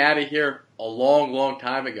thrown me out of here a long, long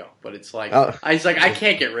time ago. But it's like, I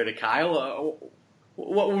can't get rid of Kyle.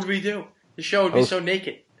 What would we do? The show would be so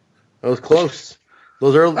naked. That was close.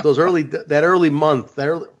 That early month,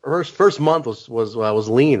 first month was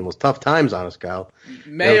lean. Was tough times on us, Kyle.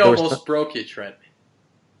 May almost broke you, Trent.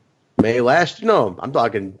 May last? No, I'm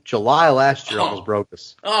talking July last year almost broke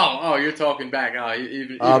us. Oh, you're talking back.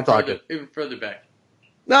 Even further back.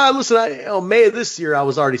 No, listen. May of this year, I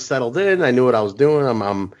was already settled in. I knew what I was doing.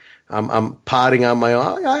 I'm potting on my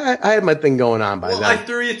own. I had my thing going on by then. I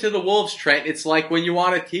threw you to the wolves, Trent. It's like when you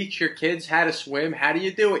want to teach your kids how to swim. How do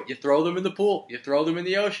you do it? You throw them in the pool. You throw them in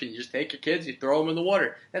the ocean. You just take your kids. You throw them in the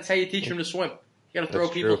water. That's how you teach them to swim. You got to throw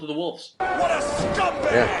people to the wolves. What a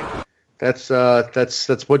scumbag! Yeah.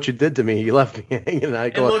 That's what you did to me. You left me hanging.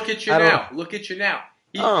 Look at you now. Look at you now.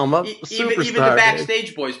 I'm a superstar. Even the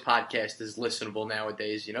Backstage Boys podcast is listenable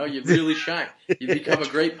nowadays. You really shine. You become a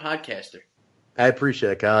great podcaster. I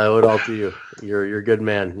appreciate it, Kyle. I owe it all to you. You're a good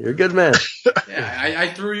man. You're a good man. Yeah, I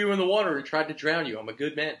threw you in the water and tried to drown you. I'm a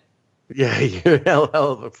good man. Yeah, you're a hell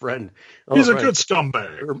of a friend. He's a good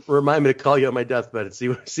scumbag. Remind me to call you on my deathbed and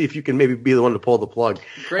see if you can maybe be the one to pull the plug.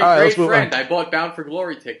 Great friend. I bought Bound for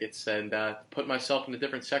Glory tickets and put myself in a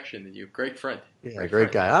different section than you. Great friend. Yeah,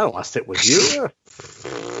 great guy. I don't want to sit with you.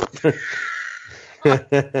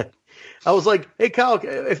 I was like, hey, Kyle,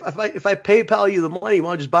 if I PayPal you the money, why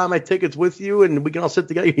don't you just buy my tickets with you and we can all sit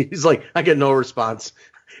together? He's like, I get no response.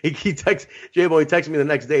 He texts Jaybone. He texts me the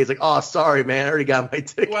next day. He's like, "Oh, sorry, man. I already got my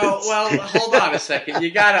tickets." Well, hold on a second. You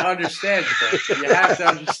got to understand, Trent. You have to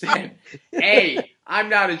understand. I'm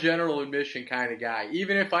not a general admission kind of guy.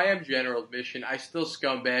 Even if I am general admission, I still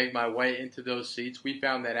scumbag my way into those seats. We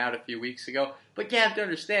found that out a few weeks ago. But you have to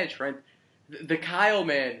understand, Trent. The Kyle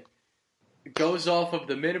man goes off of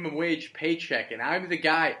the minimum wage paycheck, and I'm the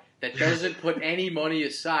guy that doesn't put any money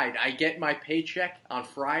aside. I get my paycheck on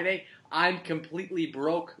Friday. I'm completely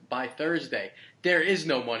broke by Thursday. There is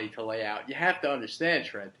no money to lay out. You have to understand,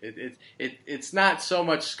 Trent. It's not so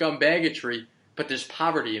much scumbagatry, but there's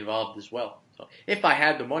poverty involved as well. So if I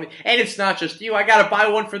had the money, and it's not just you, I got to buy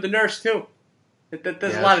one for the nurse too.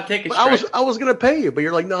 There's a lot of tickets. I was gonna pay you, but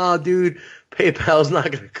you're like, nah, dude, PayPal's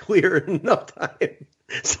not gonna clear in enough time,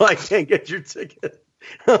 so I can't get your ticket.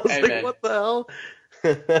 I was like, man. What the hell?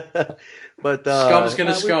 But scum's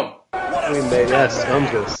gonna scum.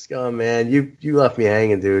 Scum's gonna scum, man. You left me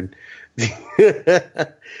hanging, dude.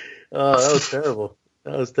 That was terrible.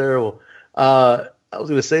 I was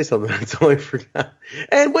gonna say something. I totally forgot.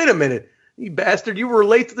 And wait a minute, you bastard! You were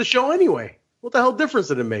late to the show anyway. What the hell difference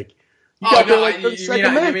did it make?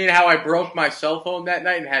 You mean how I broke my cell phone that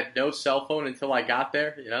night and had no cell phone until I got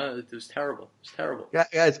there? It was terrible. It was terrible. Yeah,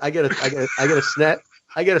 guys, I get a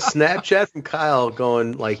Snapchat from Kyle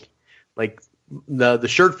going like the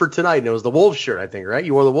shirt for tonight, and it was the Wolves shirt, I think, right?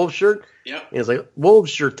 You wore the Wolves shirt? Yep. And it was like,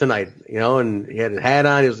 Wolves shirt tonight, and he had a hat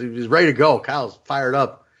on. He was ready to go. Kyle's fired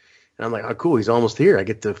up. And I'm like, oh, cool, he's almost here. I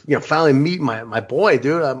get to finally meet my boy,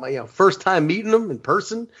 dude. I'm first time meeting him in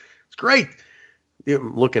person. It's great.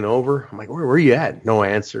 I'm looking over. I'm like, where are you at? No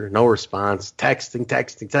answer, no response. Texting,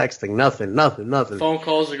 nothing. Phone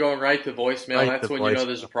calls are going right to voicemail. That's when you know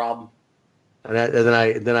there's a problem. And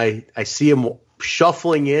then I see him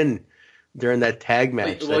shuffling in during that tag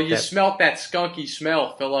match. Well, you smelt that skunky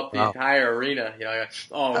smell fill up the entire arena.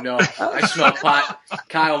 Oh no, I smell pot.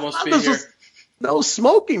 Kyle must be here. no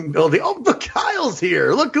smoking building. Oh, look, Kyle's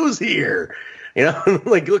here. Look who's here. You know,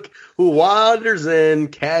 like, look who wanders in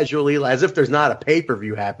casually, as if there's not a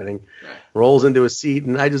pay-per-view happening, rolls into a seat,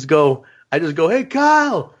 and I just go, hey,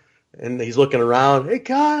 Kyle. And he's looking around. Hey,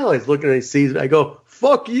 Kyle. He's looking and he sees it. I go,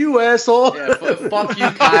 fuck you, asshole. Yeah, fuck you,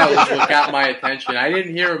 Kyle is what got my attention. I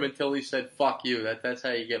didn't hear him until he said, fuck you. That's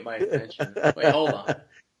how you get my attention. Wait, hold on.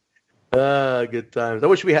 Good times. I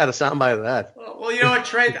wish we had a soundbite of that. Well, you know what,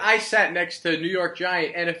 Trent? I sat next to New York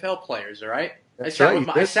Giant NFL players, all right? I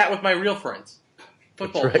sat with my real friends.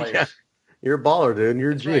 Football players. Yeah. You're a baller, dude.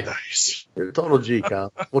 You're a G. Nice. You're a total G,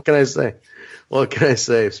 Kyle. What can I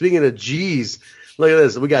say? Speaking of G's, look at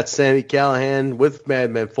this. We got Sami Callihan with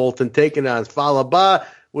Madman Fulton taking on Fallah Bahh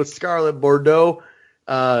with Scarlett Bordeaux.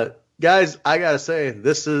 Guys, I gotta say,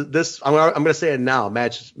 this. I'm gonna say it now.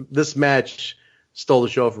 This match stole the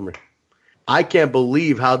show from me. I can't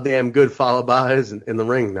believe how damn good Fallah Bahh is in the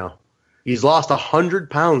ring now. He's lost 100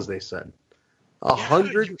 pounds. They said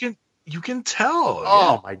 100. You can tell.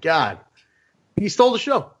 Oh my God, he stole the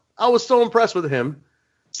show. I was so impressed with him.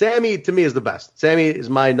 Sami, to me, is the best. Sami is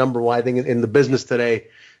my number one. I think in the business today,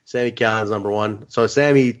 Sami Callihan's number one. So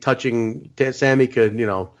Sami could,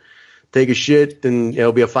 take a shit and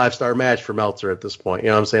it'll be a 5-star match for Meltzer at this point. You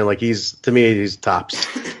know what I'm saying? Like he's tops.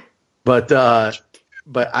 But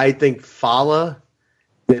I think Fallah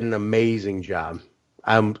did an amazing job.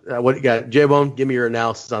 What you got, Jaybone? Give me your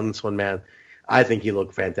analysis on this one, man. I think he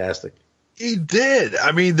looked fantastic. He did.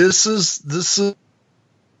 I mean, this is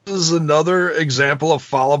another example of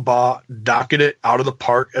Fallah Bahh knocking it out of the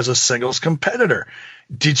park as a singles competitor.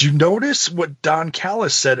 Did you notice what Don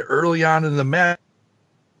Callis said early on in the match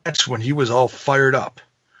when he was all fired up?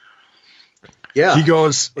 Yeah. He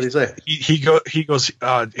goes, what did he say? He goes,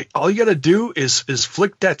 all you got to do is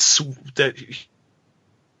flick that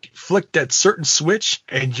certain switch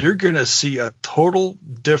and you're going to see a total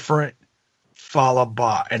different Fallah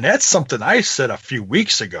Bahh. And that's something I said a few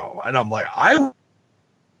weeks ago. And I'm like, I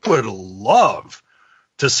would love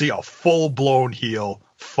to see a full-blown heel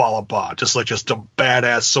Fallah Bahh, just a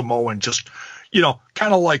badass Samoan, just,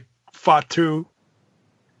 kind of like Fatu,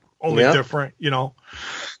 only different,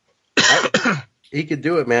 He could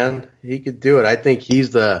do it, man. He could do it. I think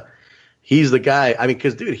he's the guy. I mean,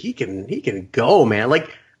 because dude, he can go, man. Like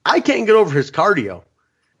I can't get over his cardio.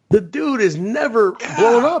 The dude is never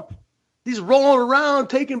blown up. He's rolling around,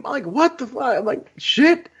 taking like what the fuck? I'm like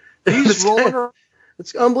shit. He's rolling around.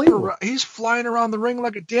 It's unbelievable. He's flying around the ring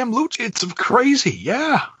like a damn lucha. It's crazy.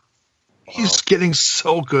 Yeah. He's getting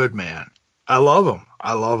so good, man. I love him.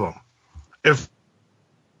 If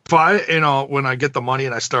I, when I get the money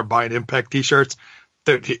and I start buying Impact t-shirts,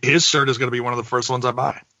 his shirt is going to be one of the first ones I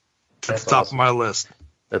buy. That's top of my list.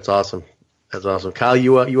 That's awesome. Kyle,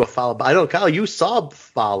 you a Fallah Bahh. I know, Kyle, you saw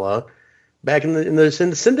Fallah back in the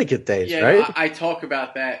Syndicate days, right? I talk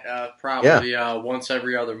about that probably once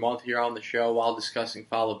every other month here on the show while discussing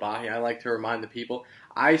Fallah Bahh. I like to remind the people,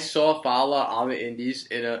 I saw Fallah on the Indies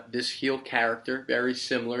in this heel character, very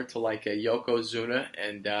similar to like a Yokozuna,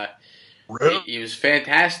 and he was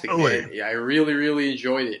fantastic. Man. I really, really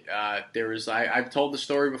enjoyed it. I've told the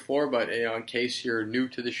story before, but in case you're new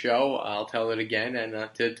to the show, I'll tell it again, and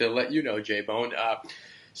to let you know, Jaybone.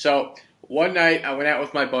 So one night I went out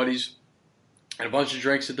with my buddies. And a bunch of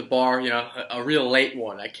drinks at the bar, a real late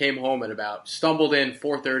one. I came home at stumbled in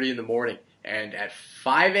 4:30 in the morning. And at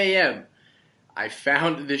 5 a.m., I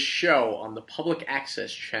found this show on the public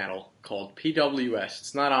access channel called PWS.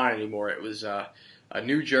 It's not on anymore. It was a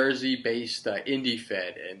New Jersey-based indie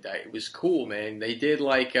fed. And it was cool, man. They did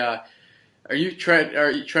like... Trent,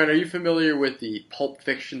 are you familiar with the Pulp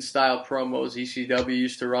Fiction style promos ECW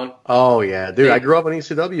used to run? Oh yeah, dude, I grew up on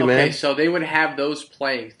ECW, man. Okay, so they would have those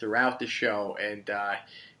playing throughout the show, and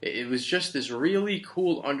it was just this really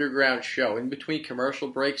cool underground show. In between commercial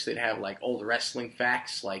breaks, they'd have like old wrestling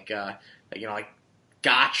facts, like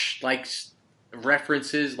gotch like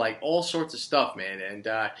references, like all sorts of stuff, man.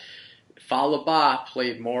 And Fallah Bahh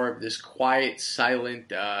played more of this quiet, silent,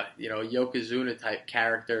 Yokozuna type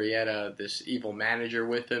character. He had this evil manager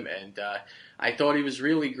with him, and I thought he was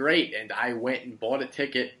really great. And I went and bought a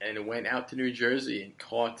ticket and went out to New Jersey and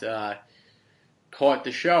caught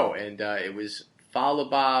the show. And it was Fallah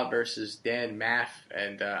Bahh versus Dan Maff,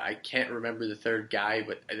 and I can't remember the third guy,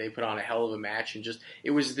 but they put on a hell of a match. And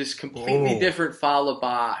it was this completely different Fallah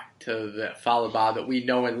Bahh to the Fallah Bahh that we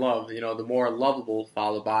know and love, the more lovable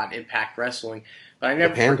Fallah Bahh in Impact Wrestling. But I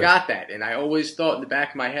never forgot that, and I always thought in the back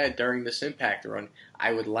of my head during this Impact run,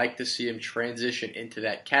 I would like to see him transition into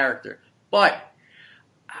that character. But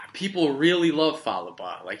people really love Fallah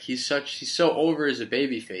Bahh. Like he's so over as a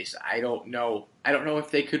babyface. I don't know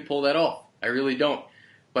if they could pull that off. I really don't.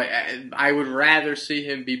 But I would rather see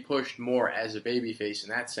him be pushed more as a babyface in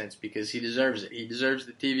that sense because he deserves it. He deserves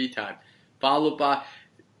the TV time. Followed by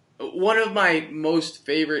one of my most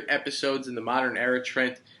favorite episodes in the modern era,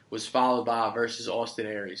 Trent, was Followed by versus Austin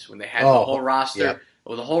Aries when they had the whole roster. Yeah.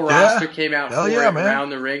 Well, the whole roster came out for it around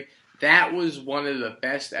the ring. That was one of the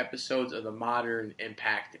best episodes of the modern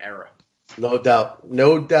Impact era. No doubt.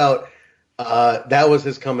 No doubt. That was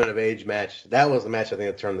his coming of age match. That was the match I think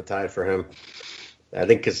that turned the tide for him. I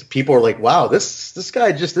think because people are like, wow, this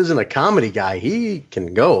guy just isn't a comedy guy. He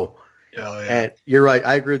can go. Yeah. And you're right.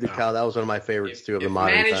 I agree with you, Kyle. That was one of my favorites, too, of the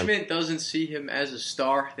modern time. If management doesn't see him as a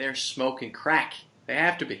star, they're smoking crack. They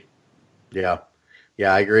have to be. Yeah.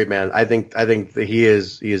 Yeah, I agree, man. I think that he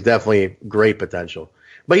is definitely great potential.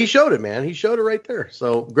 But he showed it, man. He showed it right there.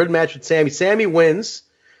 So, good match with Sami. Sami wins.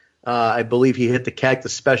 I believe he hit the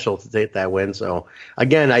Cactus Special to take that win. So,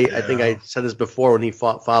 again, I think I said this before when he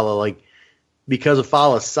fought Fala, like, because of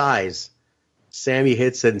Fala's size, Sami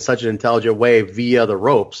hits it in such an intelligent way via the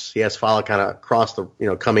ropes. He has Fala kind of cross the,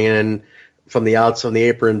 coming in from the outside of the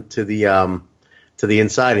apron to the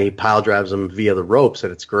inside, and he pile drives him via the ropes,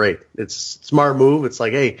 and it's great. It's a smart move. It's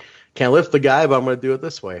like, hey, can't lift the guy, but I'm going to do it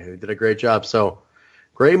this way. He did a great job. So,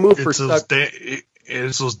 great move for Stuck.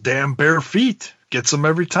 It's those damn bare feet. Gets him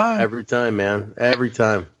every time. Every time, man. Every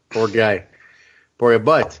time. Poor guy.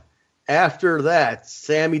 But after that,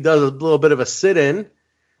 Sami does a little bit of a sit-in,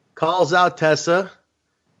 calls out Tessa.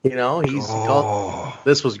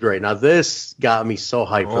 This was great. Now, this got me so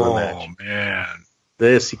hyped for the match. Oh, man.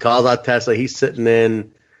 He calls out Tessa. He's sitting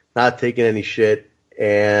in, not taking any shit.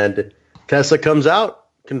 And Tessa comes out,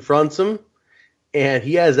 confronts him, and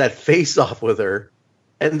he has that face-off with her.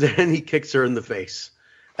 And then he kicks her in the face.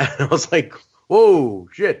 And I was like, whoa,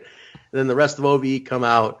 shit. And then the rest of OVE come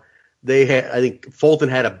out. I think Fulton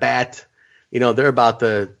had a bat. They're about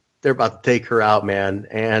to take her out, man.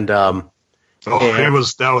 And that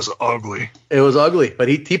was ugly. It was ugly, but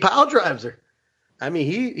he pile drives her. I mean,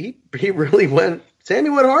 he really went.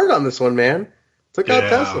 Sami went hard on this one, man. Took out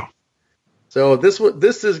Tessa. So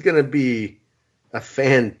this is going to be a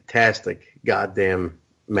fantastic goddamn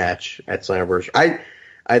match at Slammiversary.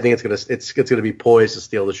 I think it's gonna be poised to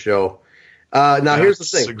steal the show. Here's the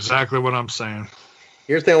thing. That's exactly what I'm saying.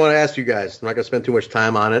 Here's the thing I want to ask you guys. I'm not going to spend too much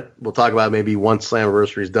time on it. We'll talk about it maybe once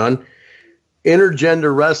Slammiversary is done.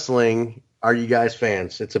 Intergender wrestling, are you guys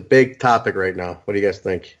fans? It's a big topic right now. What do you guys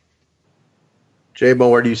think?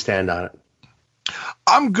 Jaybone, where do you stand on it?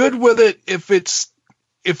 I'm good with it if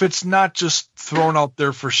it's not just thrown out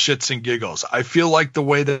there for shits and giggles. I feel like the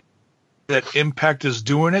way that Impact is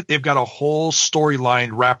doing it, they've got a whole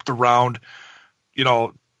storyline wrapped around,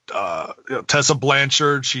 Tessa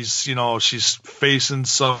Blanchard. She's facing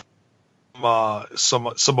some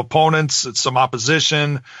opponents, some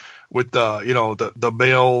opposition with the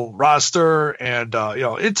male roster, and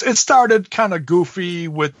it started kind of goofy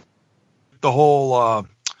with the whole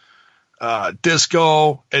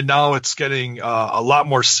disco, and now it's getting a lot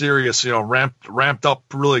more serious. Ramped up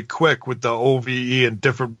really quick with the OVE and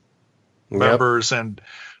different members, and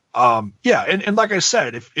like I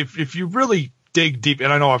said, if you really dig deep,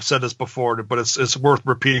 and I know I've said this before, but it's worth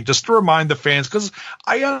repeating just to remind the fans, because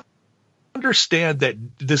I understand that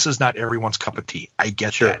this is not everyone's cup of tea. I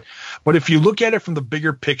get that. But if you look at it from the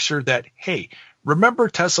bigger picture that, hey, remember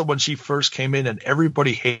Tessa when she first came in and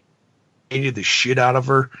everybody hated the shit out of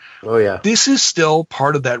her? Oh, yeah. This is still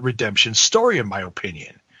part of that redemption story, in my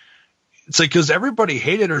opinion. It's like, because everybody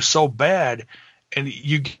hated her so bad, and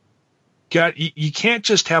you can't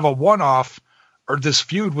just have a one-off or this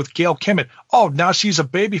feud with Gail Kimmett. Oh, now she's a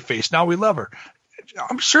babyface. Now we love her.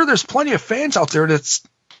 I'm sure there's plenty of fans out there that's,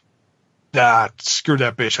 screw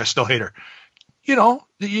that bitch. I still hate her. You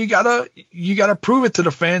gotta prove it to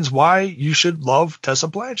the fans why you should love Tessa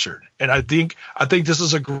Blanchard. And I think this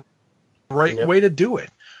is a great way to do it,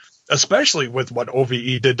 especially with what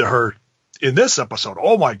OVE did to her in this episode.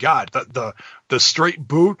 Oh my God, the straight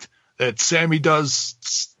boot that Sami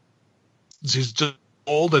does. He's just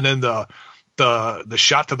old, and then the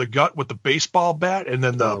shot to the gut with the baseball bat, and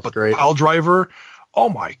then the pile driver. Oh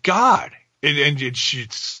my God! And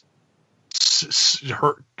she's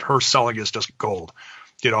her selling is just gold.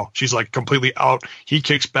 She's like completely out. He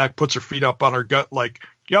kicks back, puts her feet up on her gut, like,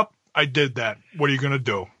 "Yep, I did that. What are you gonna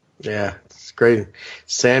do?" Yeah, it's great.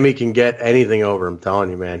 Sami can get anything over. I'm telling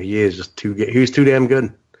you, man. He is just he's too damn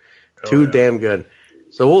good. Damn good.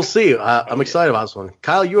 So we'll see. I'm excited about this one.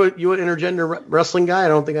 Kyle, you an intergender wrestling guy? I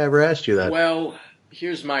don't think I ever asked you that. Well,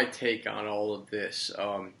 here's my take on all of this.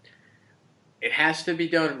 It has to be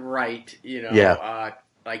done right.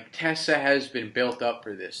 like Tessa has been built up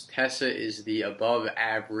for this. Tessa is the above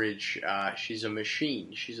average. She's a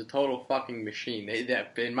machine. She's a total fucking machine.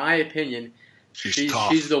 In my opinion,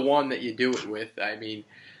 she's the one that you do it with. I mean,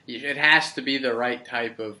 it has to be the right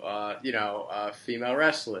type of female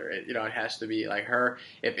wrestler. It has to be like her.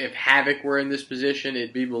 If Havok were in this position,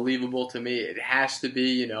 it'd be believable to me. It has to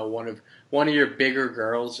be one of your bigger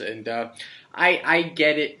girls. And I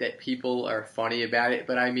get it that people are funny about it,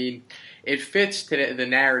 but I mean, it fits to the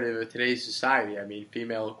narrative of today's society. I mean,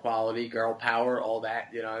 female equality, girl power, all that.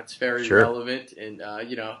 It's very relevant in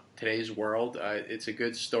today's world. It's a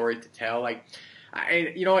good story to tell. Like,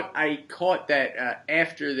 you know what? I caught that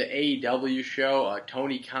after the AEW show,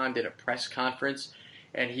 Tony Khan did a press conference,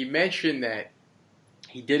 and he mentioned that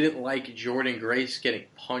he didn't like Jordynne Grace getting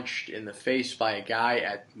punched in the face by a guy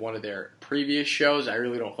at one of their previous shows. I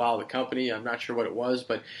really don't follow the company. I'm not sure what it was,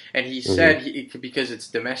 and he said because it's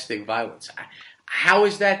domestic violence. How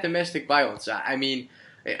is that domestic violence? I mean,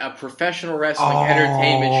 a professional wrestling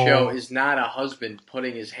entertainment show is not a husband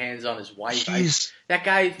putting his hands on his wife. That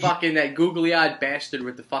guy, that googly-eyed bastard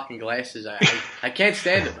with the fucking glasses. I can't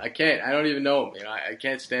stand him. I can't. I don't even know him. I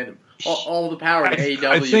can't stand him. All the power to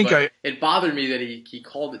AEW. It bothered me that he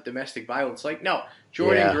called it domestic violence. Like, no,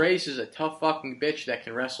 Jordynne Grace is a tough fucking bitch that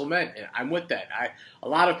can wrestle men, and I'm with that. A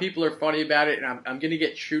lot of people are funny about it, and I'm going to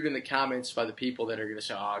get chewed in the comments by the people that are going to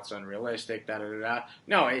say, oh, it's unrealistic, da-da-da-da.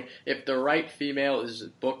 No, if the right female is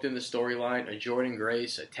booked in the storyline, a Jordynne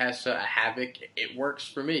Grace, a Tessa, a Havok, it works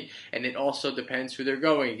for me. And it also depends who they're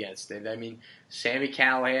going against. And I mean, Sami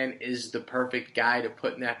Callihan is the perfect guy to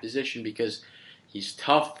put in that position because he's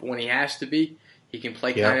tough when he has to be. He can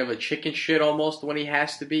play kind of a chicken shit almost when he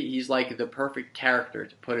has to be. He's like the perfect character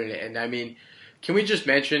to put in it. And I mean, can we just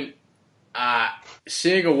mention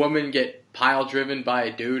seeing a woman get pile driven by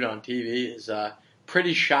a dude on TV is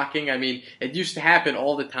pretty shocking. I mean, it used to happen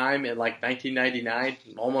all the time in like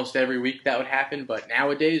 1999. Almost every week that would happen. But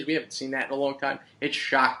nowadays, we haven't seen that in a long time. It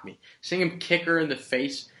shocked me. Seeing him kick her in the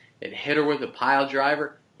face and hit her with a pile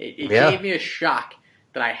driver, it gave me a shock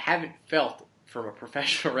that I haven't felt from a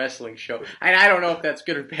professional wrestling show. And I don't know if that's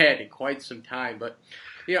good or bad in quite some time. But,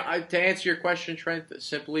 to answer your question, Trent,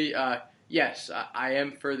 simply, yes, I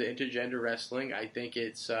am for the intergender wrestling. I think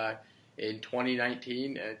it's in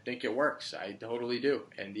 2019, I think it works. I totally do.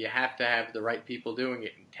 And you have to have the right people doing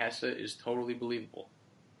it. And Tessa is totally believable.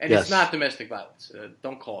 And it's not domestic violence.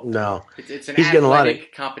 Don't call it. No. It's an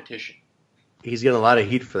athletic competition. He's getting a lot of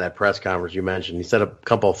heat for that press conference you mentioned. He said a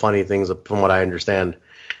couple of funny things from what I understand.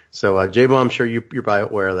 So, Jaybone, I'm sure you're probably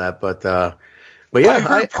aware of that. But yeah.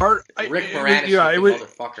 Rick Moranis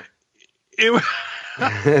motherfucker. It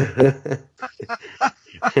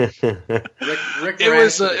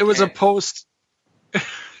was a post.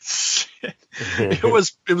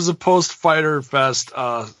 It was a post Fighter Fest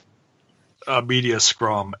media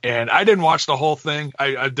scrum, and I didn't watch the whole thing.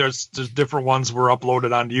 There's different ones were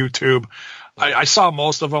uploaded on YouTube. I saw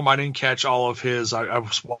most of them. I didn't catch all of his. I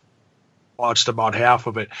watched about half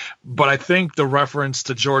of it, but I think the reference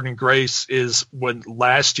to Jordynne Grace is when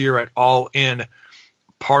last year at All In,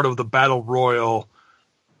 part of the Battle Royal,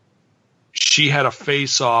 she had a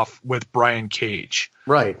face-off with Brian Cage,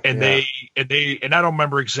 right? And they I don't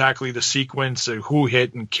remember exactly the sequence of who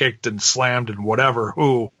hit and kicked and slammed and whatever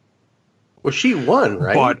who. Well, she won,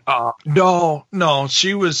 right? But no,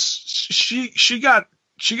 she got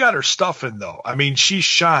her stuff in though. I mean, she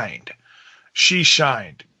shined.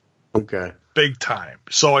 Okay. Big time.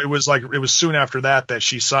 So it was soon after that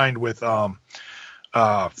she signed with I'm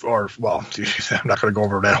not going to go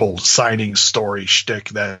over that whole signing story shtick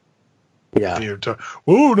that. Yeah.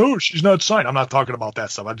 Oh no, she's not signed. I'm not talking about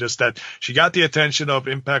that stuff. I'm just that she got the attention of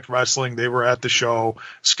Impact Wrestling. They were at the show.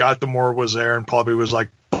 Scott D'Amore was there and probably was like,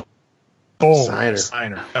 boom,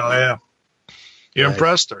 sign her. Hell yeah. You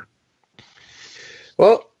impressed her.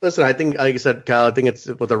 Well, listen, I think, like I said, Kyle, I think it's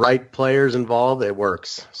with the right players involved, it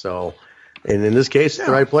works. So, and in this case, the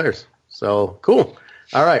right players. So, cool.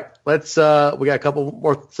 All right, let's. We got a couple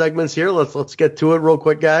more segments here. Let's get to it real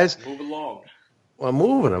quick, guys. Move along. Well, I'm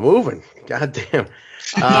moving. God damn.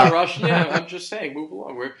 I'm not rushing you. I'm just saying, move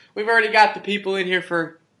along. We've already got the people in here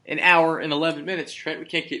for an hour and 11 minutes, Trent. We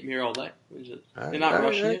can't keep them here all day. You're not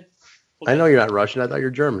rushing you? I know you're not Russian. I thought you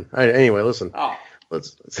were German. All right, anyway, listen. Oh.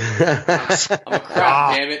 Let's. I'm a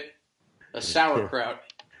kraut, damn it. A sauerkraut.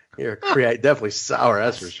 You're definitely sour,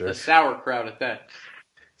 that's for sure. A sauerkraut at that.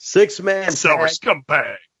 6-man sour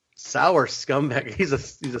scumbag. Sour scumbag. He's a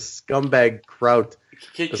scumbag kraut.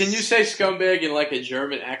 Can you say scumbag in like a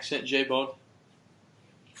German accent, Jaybone?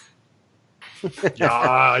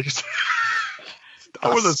 Yeah,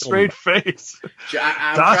 with a straight face.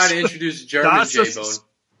 I'm trying to introduce German Jaybone.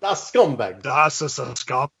 Das scumbag. Das ist a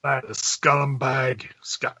scumbag. A scumbag.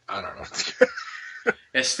 I don't know.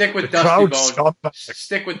 Yeah, stick with Dusty Bone.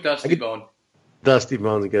 Stick with Dusty Bone. Dusty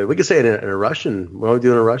Bone's good. We could say it in a Russian. What are we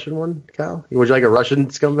doing a Russian one, Kyle? Would you like a Russian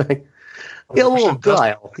scumbag? Hello,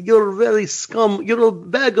 Kyle. You're very scum. You're a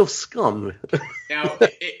bag of scum. Now,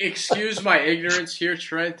 excuse my ignorance here,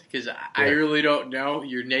 Trent, because I really don't know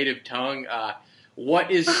your native tongue. What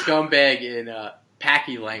is scumbag in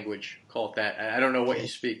Paki language? Call it that. I don't know what you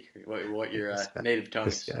speak. What your native tongue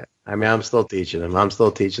is. I mean, I'm still teaching him. I'm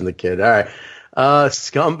still teaching the kid. All right,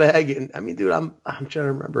 scumbag. And I mean, dude, I'm trying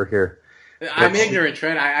to remember here. I'm ignorant,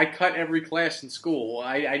 Trent. I cut every class in school.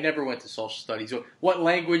 I never went to social studies. So what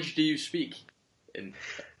language do you speak in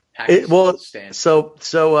Pakistan? So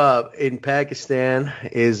in Pakistan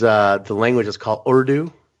is the language is called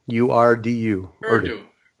Urdu. Urdu. Urdu.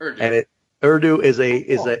 And Urdu is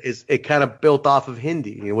it kind of built off of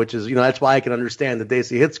Hindi, which is that's why I can understand the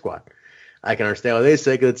Desi Hit Squad. I can understand what they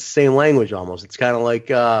say because it's the same language almost. It's kind of like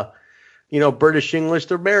British English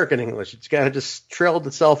to American English. It's kind of just trailed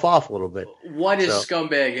itself off a little bit. What is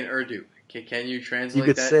scumbag in Urdu? Can you translate that?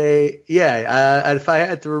 You could say, if I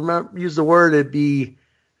had to use the word, it'd be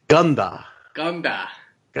gunda. Gunda.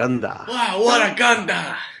 Wow, what a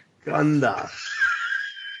gunda. Gunda.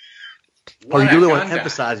 Or you really want to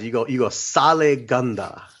emphasize it, you go Sale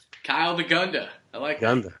Gunda. Kyle the Gunda. I like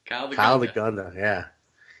Gunda. That. Kyle the Gunda, yeah.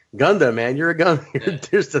 Gunda, man, you're a gun.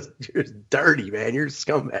 You're dirty, man. You're a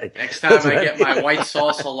scumbag. Next time I get my white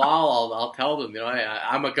sauce halal, I'll tell them,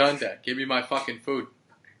 I'm a Gunda. Give me my fucking food.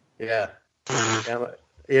 Yeah.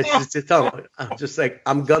 It's just tell them, I'm just like,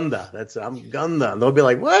 I'm Gunda. I'm Gunda. And they'll be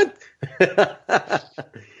like, what?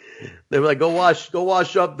 They'll be like, go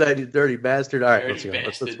wash up that, you dirty bastard. All right, let's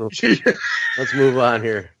move on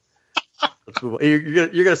here. Let's move on.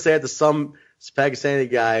 You're gonna say it to some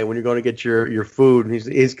Pakistani guy when you're going to get your food, and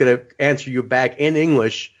he's going to answer you back in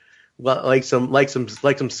English, like some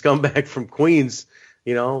scumbag from Queens,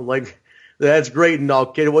 like that's great and all,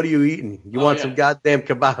 kid. What are you eating? You want some goddamn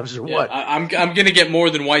kebabs or what? I'm going to get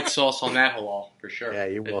more than white sauce on that halal for sure. Yeah,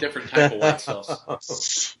 you will. A different type of white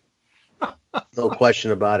sauce. No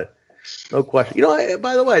question about it. No question.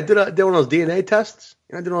 By the way, I did one of those DNA tests.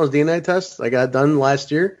 I did one of those DNA tests I got done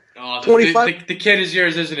last year. Oh, 25. The kid is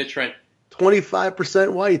yours, isn't it, Trent?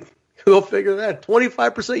 25% white. Go figure that.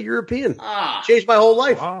 25% European. Changed my whole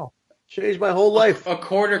life. Wow. Changed my whole life. A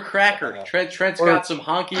quarter cracker. Trent's got some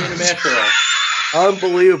honky in him after all.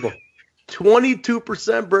 Unbelievable.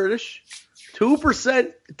 22% British.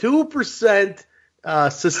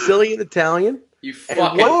 2% Sicilian Italian. You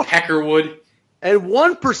fucking Peckerwood. And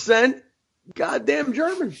 1% goddamn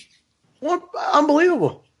German.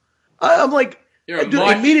 Unbelievable. I'm like, you're a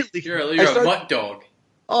mutt. Immediately. You're a mutt dog.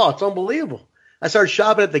 Oh, it's unbelievable. I started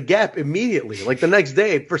shopping at the Gap immediately. Like the next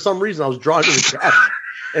day, for some reason, I was drawn to the Gap.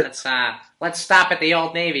 Let's stop at the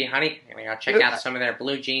Old Navy, honey. I'm gonna go check out some of their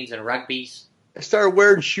blue jeans and rugbies. I started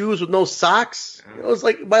wearing shoes with no socks. It was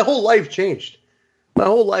like my whole life changed.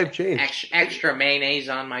 Extra mayonnaise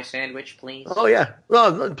on my sandwich, please. Oh yeah,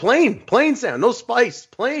 well, plain sound, no spice,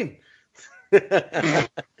 plain. I'm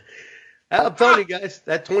telling you guys,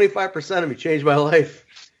 that 25% of me changed my life.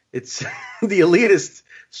 It's the elitist.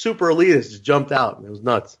 Super elitist just jumped out. It was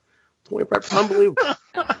nuts. 25%, unbelievable.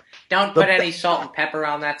 Don't put any salt and pepper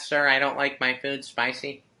on that, sir. I don't like my food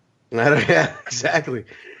spicy. Yeah,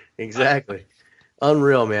 exactly.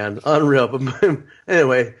 Unreal, man. Unreal. But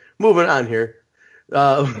anyway, moving on here.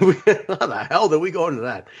 How the hell did we go into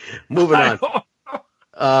that? Moving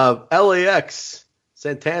on. LAX,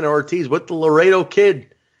 Santana Ortiz with the Laredo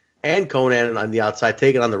Kid and Conan on the outside,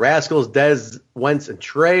 taking on the Rascalz, Dez, Wentz, and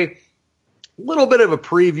Trey. A little bit of a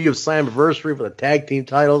preview of Slammiversary for the tag team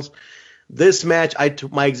titles. This match,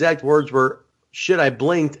 my exact words were, shit, I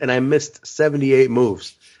blinked and I missed 78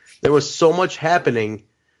 moves. There was so much happening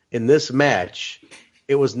in this match.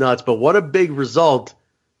 It was nuts. But what a big result.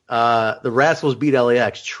 The Rascalz beat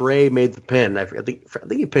LAX. Trey made the pin. I think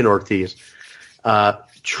he pinned Ortiz.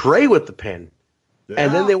 Trey with the pin. Yeah.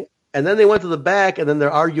 And then they went to the back, and then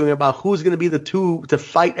they're arguing about who's going to be the two to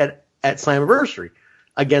fight at Slammiversary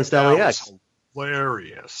against LAX.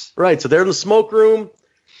 Hilarious. Right. So they're in the smoke room,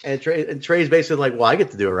 and Trey's basically like, well, I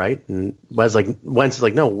get to do it, right? And Wentz is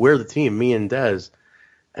like, no, we're the team, me and Dez.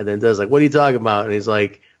 And then Dez's like, what are you talking about? And he's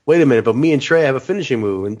like, wait a minute, but me and Trey have a finishing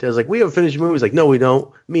move. And Dez's like, we have a finishing move. He's like, no, we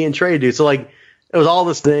don't. Me and Trey do. So, like, it was all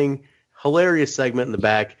this thing. Hilarious segment in the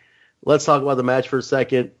back. Let's talk about the match for a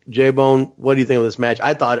second. Jaybone, what do you think of this match?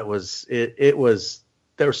 I thought it was there was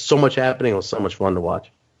so much happening. It was so much fun to watch.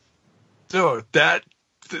 Dude, they're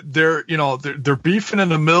beefing in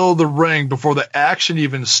the middle of the ring before the action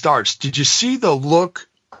even starts. Did you see the look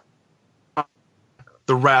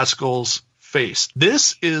the Rascalz face.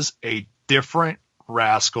 This is a different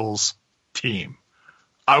Rascalz team.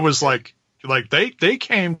 I was like they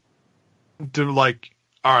came to like,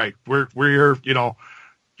 all right, we're here, we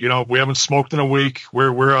haven't smoked in a week.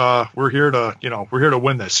 We're here to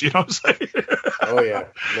win this. You know what I'm saying? Oh yeah,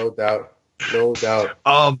 no doubt.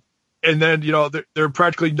 And then, they're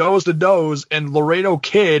practically nose to nose, and Laredo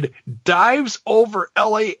Kid dives over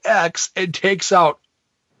LAX and takes out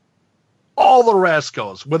all the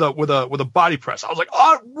Rascalz with a body press. I was like,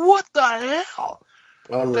 oh, what the hell?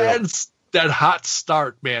 That's that hot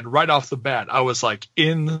start, man, right off the bat. I was like,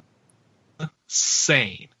 insane.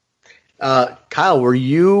 Kyle, were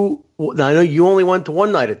you? I know you only went to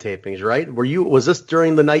one night of tapings, right? Was this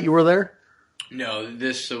during the night you were there? No,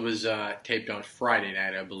 this was taped on Friday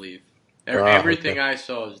night, I believe. Everything I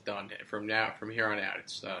saw is done from here on out.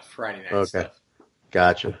 It's Friday night stuff.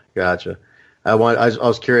 Gotcha. I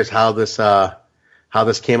was curious how this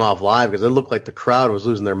came off live, because it looked like the crowd was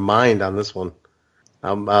losing their mind on this one.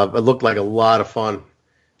 It looked like a lot of fun,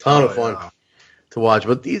 ton of fun to watch.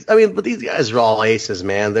 But these guys are all aces,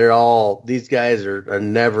 man. These guys are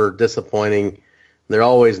never disappointing. They're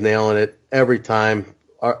always nailing it every time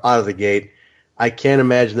out of the gate. I can't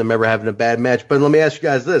imagine them ever having a bad match. But let me ask you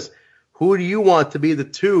guys this. Who do you want to be the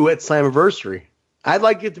 2 at Slammiversary? I'd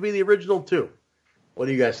like it to be the original 2. What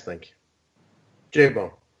do you guys think?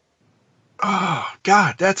 Jaybone. Oh,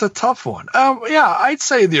 God, that's a tough one. Yeah, I'd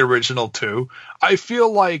say the original 2. I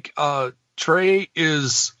feel like Trey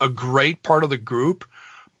is a great part of the group,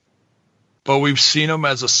 but we've seen him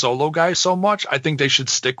as a solo guy so much. I think they should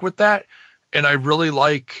stick with that. And I really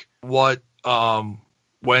like what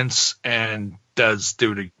Wentz and Dez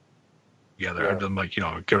do together. Yeah. I'm like,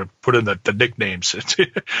 gonna put in the nicknames.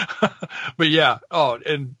 But yeah. Oh,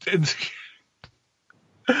 and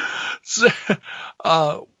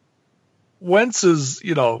Wentz is,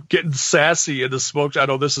 getting sassy in the smoke. I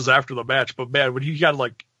know this is after the match, but man, when he got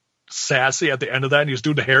like sassy at the end of that and he was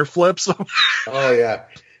doing the hair flips. Oh yeah.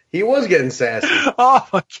 He was getting sassy. Oh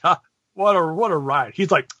my God. What a ride. He's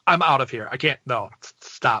like, I'm out of here. I can't, no,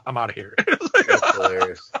 stop. I'm out of here. That's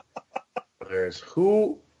hilarious.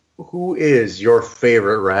 Who is your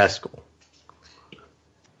favorite Rascal?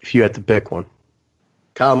 If you had to pick one.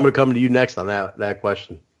 Kyle, I'm going to come to you next on that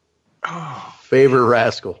question. Oh, favorite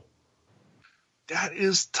Rascal. That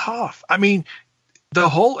is tough. I mean, the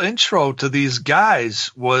whole intro to these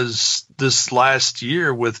guys was this last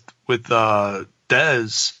year with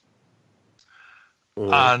Dez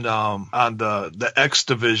on the X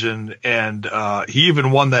division, and he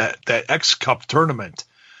even won that X Cup tournament.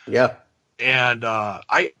 Yeah. And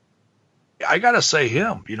I gotta say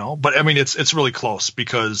him, but I mean it's really close,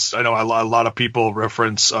 because I know a lot of people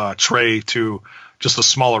reference Trey to just a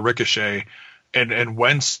smaller Ricochet, and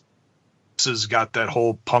Wentz has got that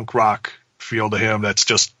whole punk rock feel to him that's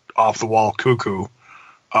just off the wall cuckoo.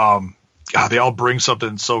 They all bring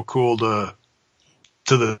something so cool to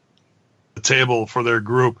the table for their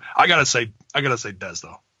group. I gotta say Dez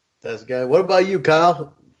though. Dez guy. What about you,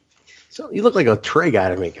 Kyle? So you look like a Trey guy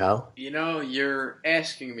to me, Kyle. You're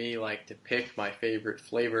asking me to pick my favorite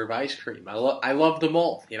flavor of ice cream. I love them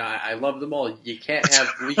all. I love them all. We can't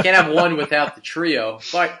have one without the trio.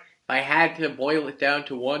 But if I had to boil it down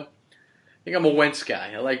to one, I think I'm a Wentz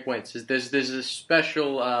guy. I like Wentz. There's a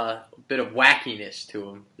special bit of wackiness to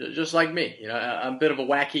him, just like me. I'm a bit of a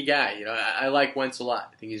wacky guy. I like Wentz a lot.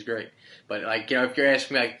 I think he's great. But if you're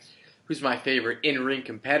asking me who's my favorite in-ring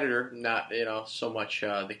competitor, not so much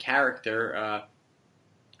the character,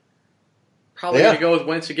 probably gonna go with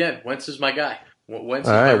Wentz again. Wentz is my guy. Wentz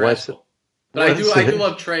is my Rascal. But I do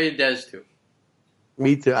love Trey and Dez too.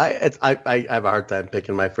 Me too. I have a hard time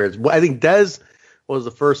picking my favorites. I think Dez was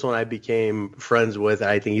the first one I became friends with.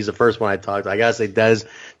 I think he's the first one I talked to. I gotta say Dez,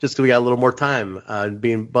 just because we got a little more time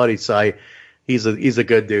being buddies. So he's a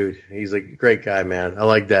good dude. He's a great guy, man. I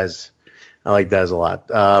like Dez a lot.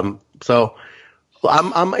 So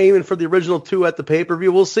I'm aiming for the original 2 at the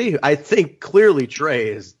pay-per-view. We'll see. I think clearly Trey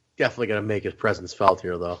is definitely going to make his presence felt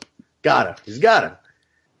here, though. He's got to.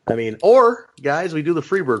 I mean, or, guys, we do the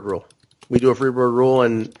Freebird rule. We do a Freebird rule,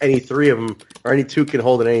 and any 3 of them, or any 2 can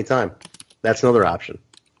hold at any time. That's another option.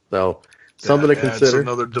 So, something to consider. Adds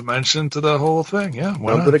another dimension to the whole thing, yeah.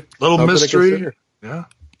 Little mystery. Yeah.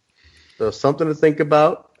 So, something to think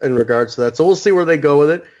about in regards to that. So, we'll see where they go with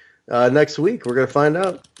it. Next week, we're going to find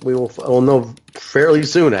out. We'll know fairly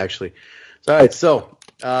soon, actually. All right, so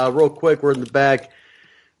real quick, we're in the back.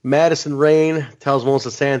 Madison Rayne tells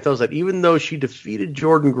Melissa Santos that even though she defeated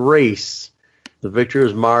Jordan Grace, the victory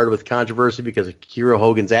was marred with controversy because of Kira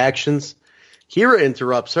Hogan's actions. Kira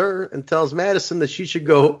interrupts her and tells Madison that she should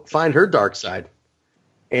go find her dark side.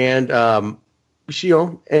 and she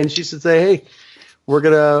should say, hey, we're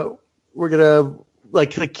gonna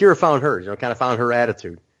like Kira found hers, kind of found her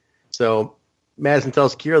attitude. So Madison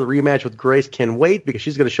tells Kira the rematch with Grace can wait because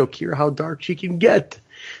she's going to show Kira how dark she can get.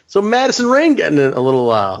 So Madison Rayne getting a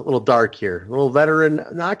little dark here, a little veteran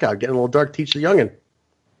knockout, getting a little dark. Teach the youngin.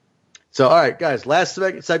 So all right, guys, last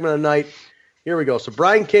segment of the night. Here we go. So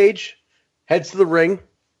Brian Cage heads to the ring.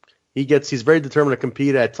 He's very determined to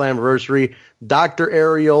compete at Slammiversary. Dr.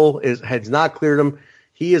 Ariel has not cleared him.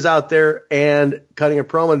 He is out there and cutting a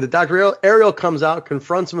promo. And the Dr. Ariel comes out,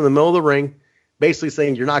 confronts him in the middle of the ring, basically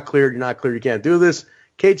saying, you're not cleared, you can't do this.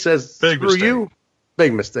 Cage says, screw you.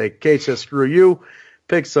 Big mistake. Cage says, screw you,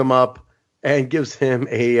 picks him up, and gives him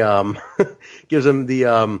the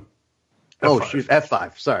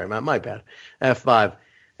F5. Sorry, my bad. F5.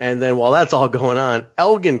 And then while that's all going on,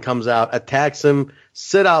 Elgin comes out, attacks him,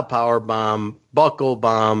 sit-out power bomb, buckle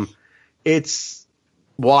bomb. It's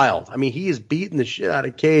wild. I mean, he is beating the shit out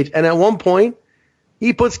of Cage. And at one point,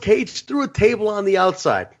 he puts Cage through a table on the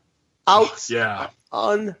outside. Yeah.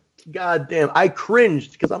 Goddamn. I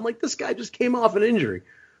cringed because I'm like, this guy just came off an injury.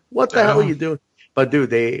 What the hell are you doing? But, dude,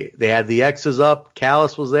 they had the X's up.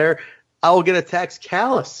 Callis was there. Elgin attacks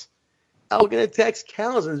Callis. And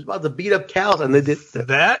he's about to beat up Callis. And they did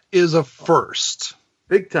that is a first.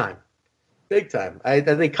 Big time. I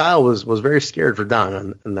think Kyle was very scared for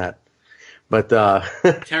Don on that. But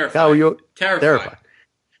terrifying. Terrifying.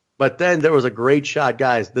 But then there was a great shot,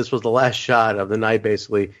 guys. This was the last shot of the night,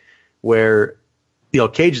 basically, where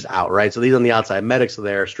Cage is out, right? So he's on the outside. Medics are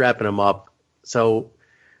there, strapping him up. So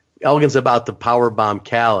Elgin's about to powerbomb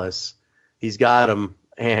Callis. He's got him,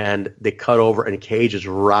 and they cut over, and Cage is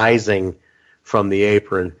rising from the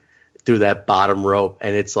apron through that bottom rope,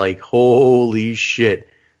 and it's like, holy shit.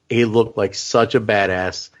 He looked like such a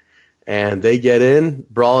badass. And they get in,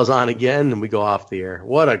 brawl is on again, and we go off the air.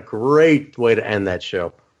 What a great way to end that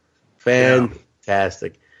show.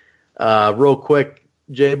 Fantastic. Real quick,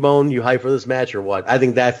 Jaybone, you hype for this match or what? I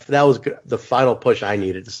think that was the final push I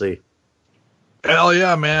needed to see. Hell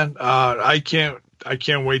yeah, man. I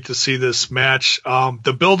can't wait to see this match.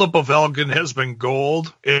 The buildup of Elgin has been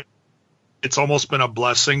gold. It's almost been a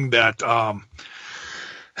blessing that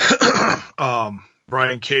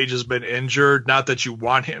Brian Cage has been injured. Not that you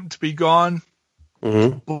want him to be gone,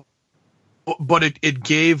 but it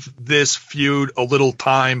gave this feud a little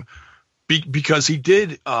time because he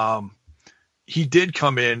did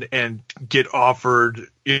come in and get offered.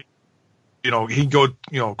 He go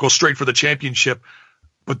straight for the championship,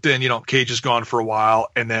 but then Cage is gone for a while,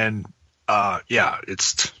 and then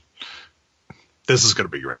this is gonna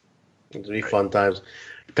be great. It's gonna be fun times.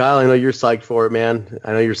 Kyle, I know you're psyched for it, man.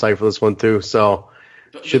 I know you're psyched for this one too. So.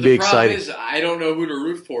 Should be exciting. The problem is I don't know who to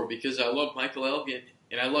root for because I love Michael Elgin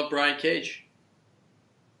and I love Brian Cage.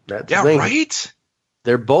 That's the thing. Right?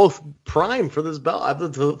 They're both prime for this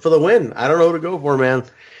belt for the win. I don't know who to go for, man.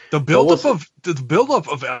 The buildup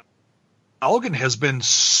of Elgin has been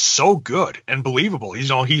so good and believable.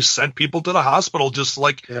 He sent people to the hospital just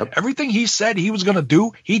like everything he said he was going to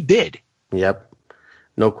do, he did. Yep.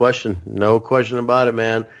 No question about it,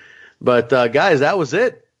 man. But guys, that was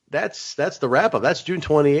it. That's the wrap-up. That's June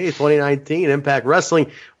 28th, 2019, Impact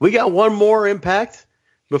Wrestling. We got one more Impact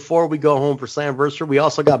before we go home for Slammiversary. We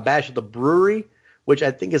also got Bash at the Brewery, which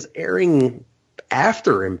I think is airing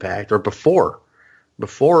after Impact or before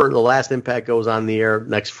the last Impact goes on the air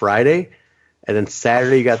next Friday. And then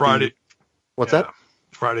Saturday you got Friday. What's that?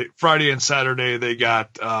 Friday and Saturday they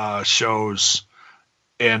got shows.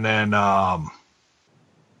 And then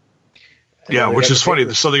which is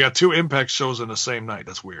funny. So they got two Impact shows in the same night.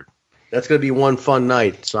 That's weird. That's going to be one fun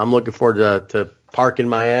night. So I'm looking forward to parking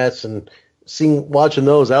my ass and watching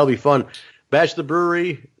those. That'll be fun. Bash the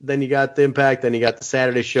Brewery. Then you got the Impact. Then you got the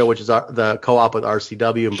Saturday show, which is the co-op with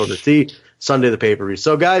RCW and Booker T. Sunday, the pay-per-view.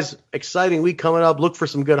 So, guys, exciting week coming up. Look for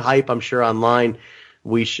some good hype, I'm sure, online.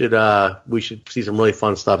 We should see some really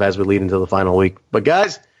fun stuff as we lead into the final week. But,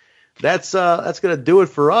 guys, that's gonna do it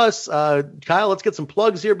for us. Kyle, let's get some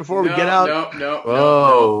plugs here before we get out. No.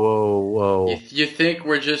 Whoa. You think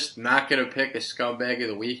we're just not gonna pick a scumbag of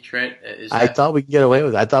the week, Trent? I thought we could get away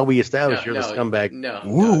with it. I thought we established you're the scumbag.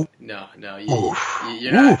 No. You're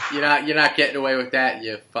not getting away with that.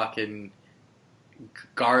 You fucking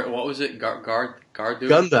guard. What was it? Guard.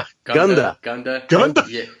 Gunda.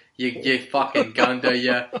 You fucking Gunda.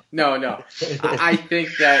 Yeah. No. I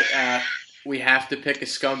think that. We have to pick a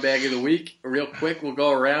scumbag of the week real quick. We'll go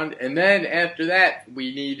around. And then after that,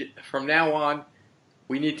 from now on,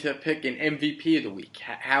 we need to pick an MVP of the week.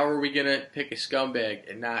 How are we going to pick a scumbag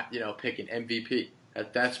and not, pick an MVP?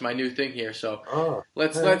 That's my new thing here. So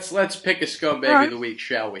let's pick a scumbag of the week,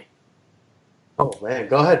 shall we? Oh man,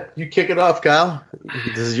 go ahead. You kick it off, Kyle.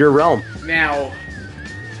 This is your realm. Now,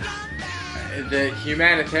 the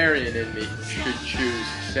humanitarian in me should choose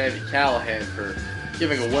Sami Callihan for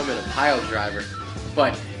giving a woman a pile driver,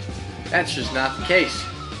 but that's just not the case.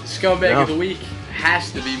 The scumbag of the week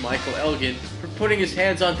has to be Michael Elgin for putting his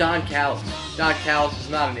hands on Don Callis. Don Callis is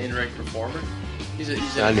not an in-ring performer. He's an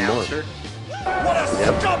announcer. What a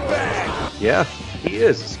scumbag! Yeah, he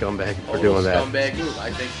is a scumbag for doing that. Scumbag move.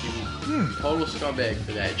 I think he was total scumbag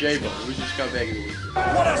for that. Jaybone, who's your scumbag of the week?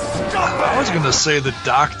 What a scumbag! I was going to say the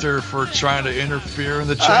doctor for trying to interfere in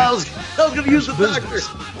the chat. I was going to use the doctor.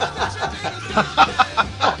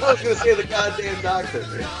 I was going to say the goddamn doctor.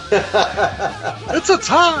 It's a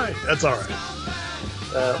tie. That's all right.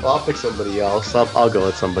 I'll pick somebody else. I'll go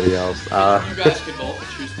with somebody else. You guys can both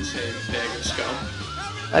choose the same bag of scum.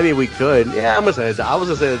 I mean, we could. Yeah, I was going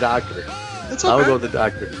to say the doctor. It's okay. I'll go with the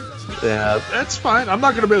doctor. Yeah. That's fine. I'm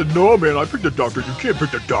not going to be like, no, man, I picked the doctor. You can't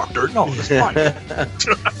pick the doctor. No, that's fine.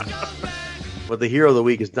 But the hero of the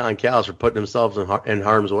week is Don Callis for putting himself in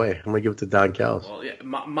harm's way. I'm going to give it to Don Callis. Well, yeah,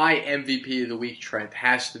 my MVP of the week, Trent,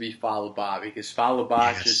 has to be Follow Bob, because Follow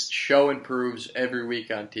Bob just show improves every week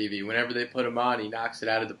on TV. Whenever they put him on, he knocks it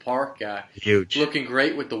out of the park. Huge. Looking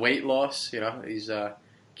great with the weight loss. You know, he's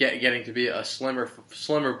getting to be a slimmer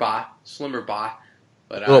bot.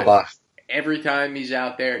 But every time he's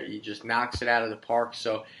out there, he just knocks it out of the park.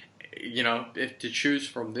 So, you know, if to choose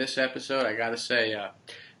from this episode, I got to say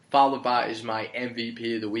Follow Bot is my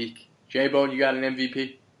MVP of the week. Jaybone, you got an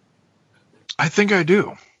MVP? I think I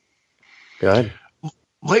do. Go ahead.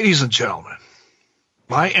 Ladies and gentlemen,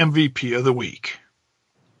 my MVP of the week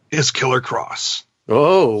is Killer Kross.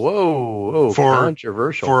 Whoa.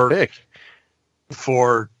 Controversial pick.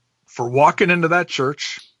 For walking into that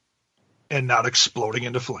church and not exploding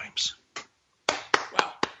into flames.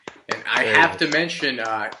 Wow. And I have to mention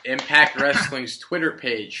Impact Wrestling's Twitter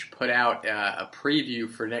page put out a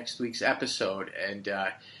preview for next week's episode. And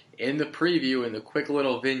in the preview, in the quick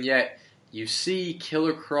little vignette, you see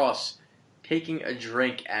Killer Kross taking a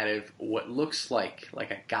drink out of what looks like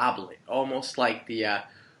a goblet, almost like when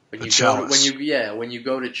you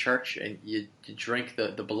go to church and you drink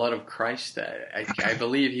the blood of Christ. I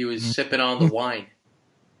believe he was sipping on the wine.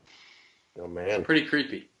 Oh man, pretty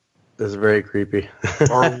creepy. This is very creepy.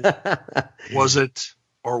 Or was it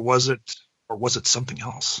something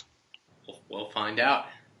else? We'll find out.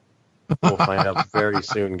 We'll find out very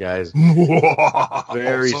soon, guys.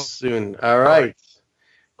 Very soon. All right.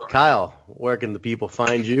 Kyle, where can the people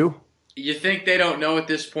find you? You think they don't know at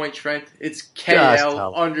this point, Trent? It's KL_TNI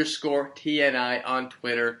on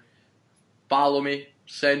Twitter. Follow me.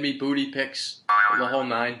 Send me booty pics. The whole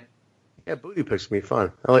nine. Yeah, booty pics can be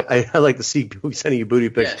fun. I like to see people sending you booty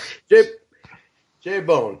pics. Yes.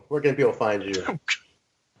 Jaybone, where can people find you? I'm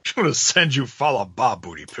going to send you Follow Bob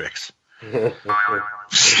booty pics. That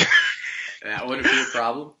wouldn't be a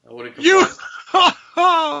problem. I wouldn't complain.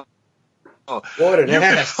 What an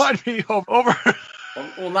ass. Can find me over.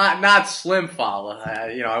 Well, not slim follow.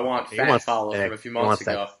 I want fat follow from a few months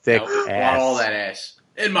ago. Thick ass. I want all that ass.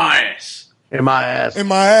 In my ass. In my ass. In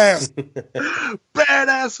my ass.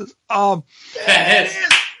 Badasses.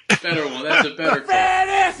 Better one. That's a better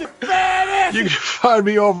Badass. You can find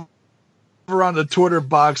me over on the Twitter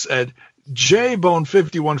box at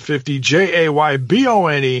Jaybone5150,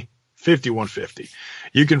 Jaybone 5150.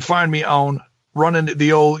 You can find me on running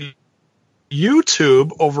the old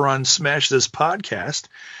YouTube over on Smash This Podcast.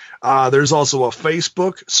 There's also a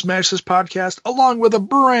Facebook Smash This Podcast, along with a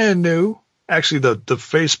brand new. Actually, the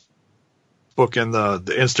Facebook and the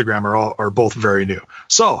Instagram are both very new.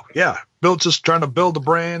 So yeah, just trying to build a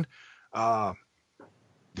brand. Go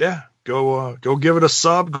give it a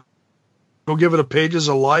sub. Go give it a pages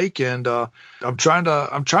a like, and I'm trying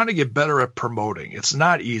to get better at promoting. It's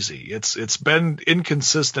not easy. It's been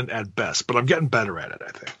inconsistent at best, but I'm getting better at it,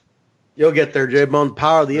 I think. You'll get there, Jaybone. The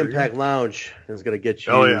power of the Impact Lounge is going to get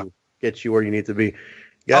you get you where you need to be.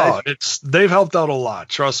 Guys, they've helped out a lot.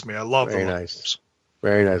 Trust me, I love them. Very nice.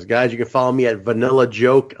 Very nice. Guys, you can follow me at Vanilla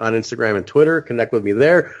Joke on Instagram and Twitter. Connect with me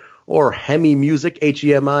there. Or Hemi Music,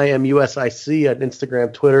 HEMIMUSIC on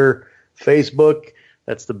Instagram, Twitter, Facebook.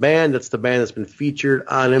 That's the band. That's the band that's been featured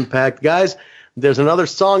on Impact. Guys, there's another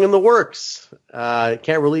song in the works.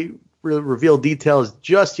 Can't really reveal details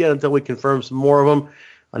just yet until we confirm some more of them.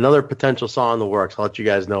 Another potential song in the works. I'll let you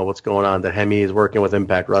guys know what's going on. That Hemi is working with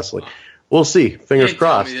Impact Wrestling. We'll see. Fingers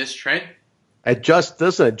crossed. Tell me this, Trent. Just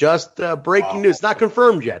breaking news. It's not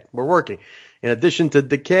confirmed yet. We're working. In addition to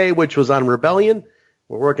Decay, which was on Rebellion,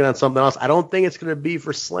 We're working on something else. I don't think it's going to be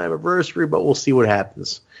for Slammiversary, but we'll see what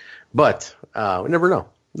happens. But we never know.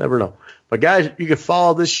 Never know. But, guys, you can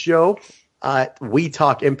follow this show at We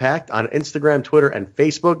Talk Impact on Instagram, Twitter, and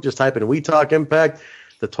Facebook. Just type in We Talk Impact.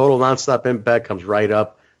 The Total Nonstop Impact comes right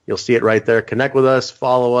up. You'll see it right there. Connect with us.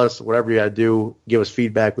 Follow us. Whatever you got to do. Give us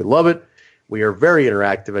feedback. We love it. We are very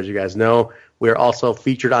interactive, as you guys know. We are also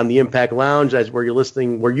featured on the Impact Lounge, as where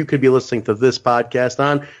you could be listening to this podcast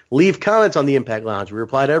on. Leave comments on the Impact Lounge. We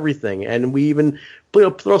reply to everything, and we even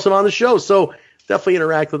throw some on the show. So definitely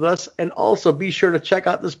interact with us, and also be sure to check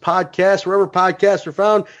out this podcast wherever podcasts are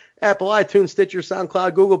found: Apple, iTunes, Stitcher,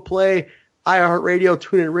 SoundCloud, Google Play, iHeartRadio,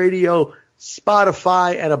 TuneIn Radio,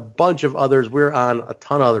 Spotify, and a bunch of others. We're on a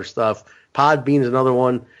ton of other stuff. Podbean is another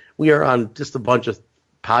one. We are on just a bunch of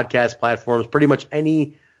podcast platforms, pretty much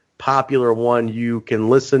any popular one you can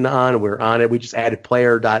listen on. We're on it. We just added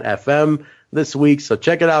player.fm this week, so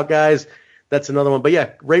check it out, guys. That's another one. But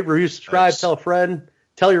yeah, rate, review, subscribe, nice. Tell a friend,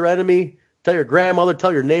 tell your enemy, tell your grandmother,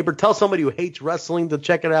 tell your neighbor, tell somebody who hates wrestling to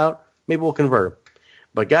check it out. Maybe we'll convert them.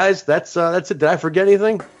 But guys, that's it. Did I forget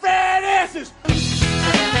anything?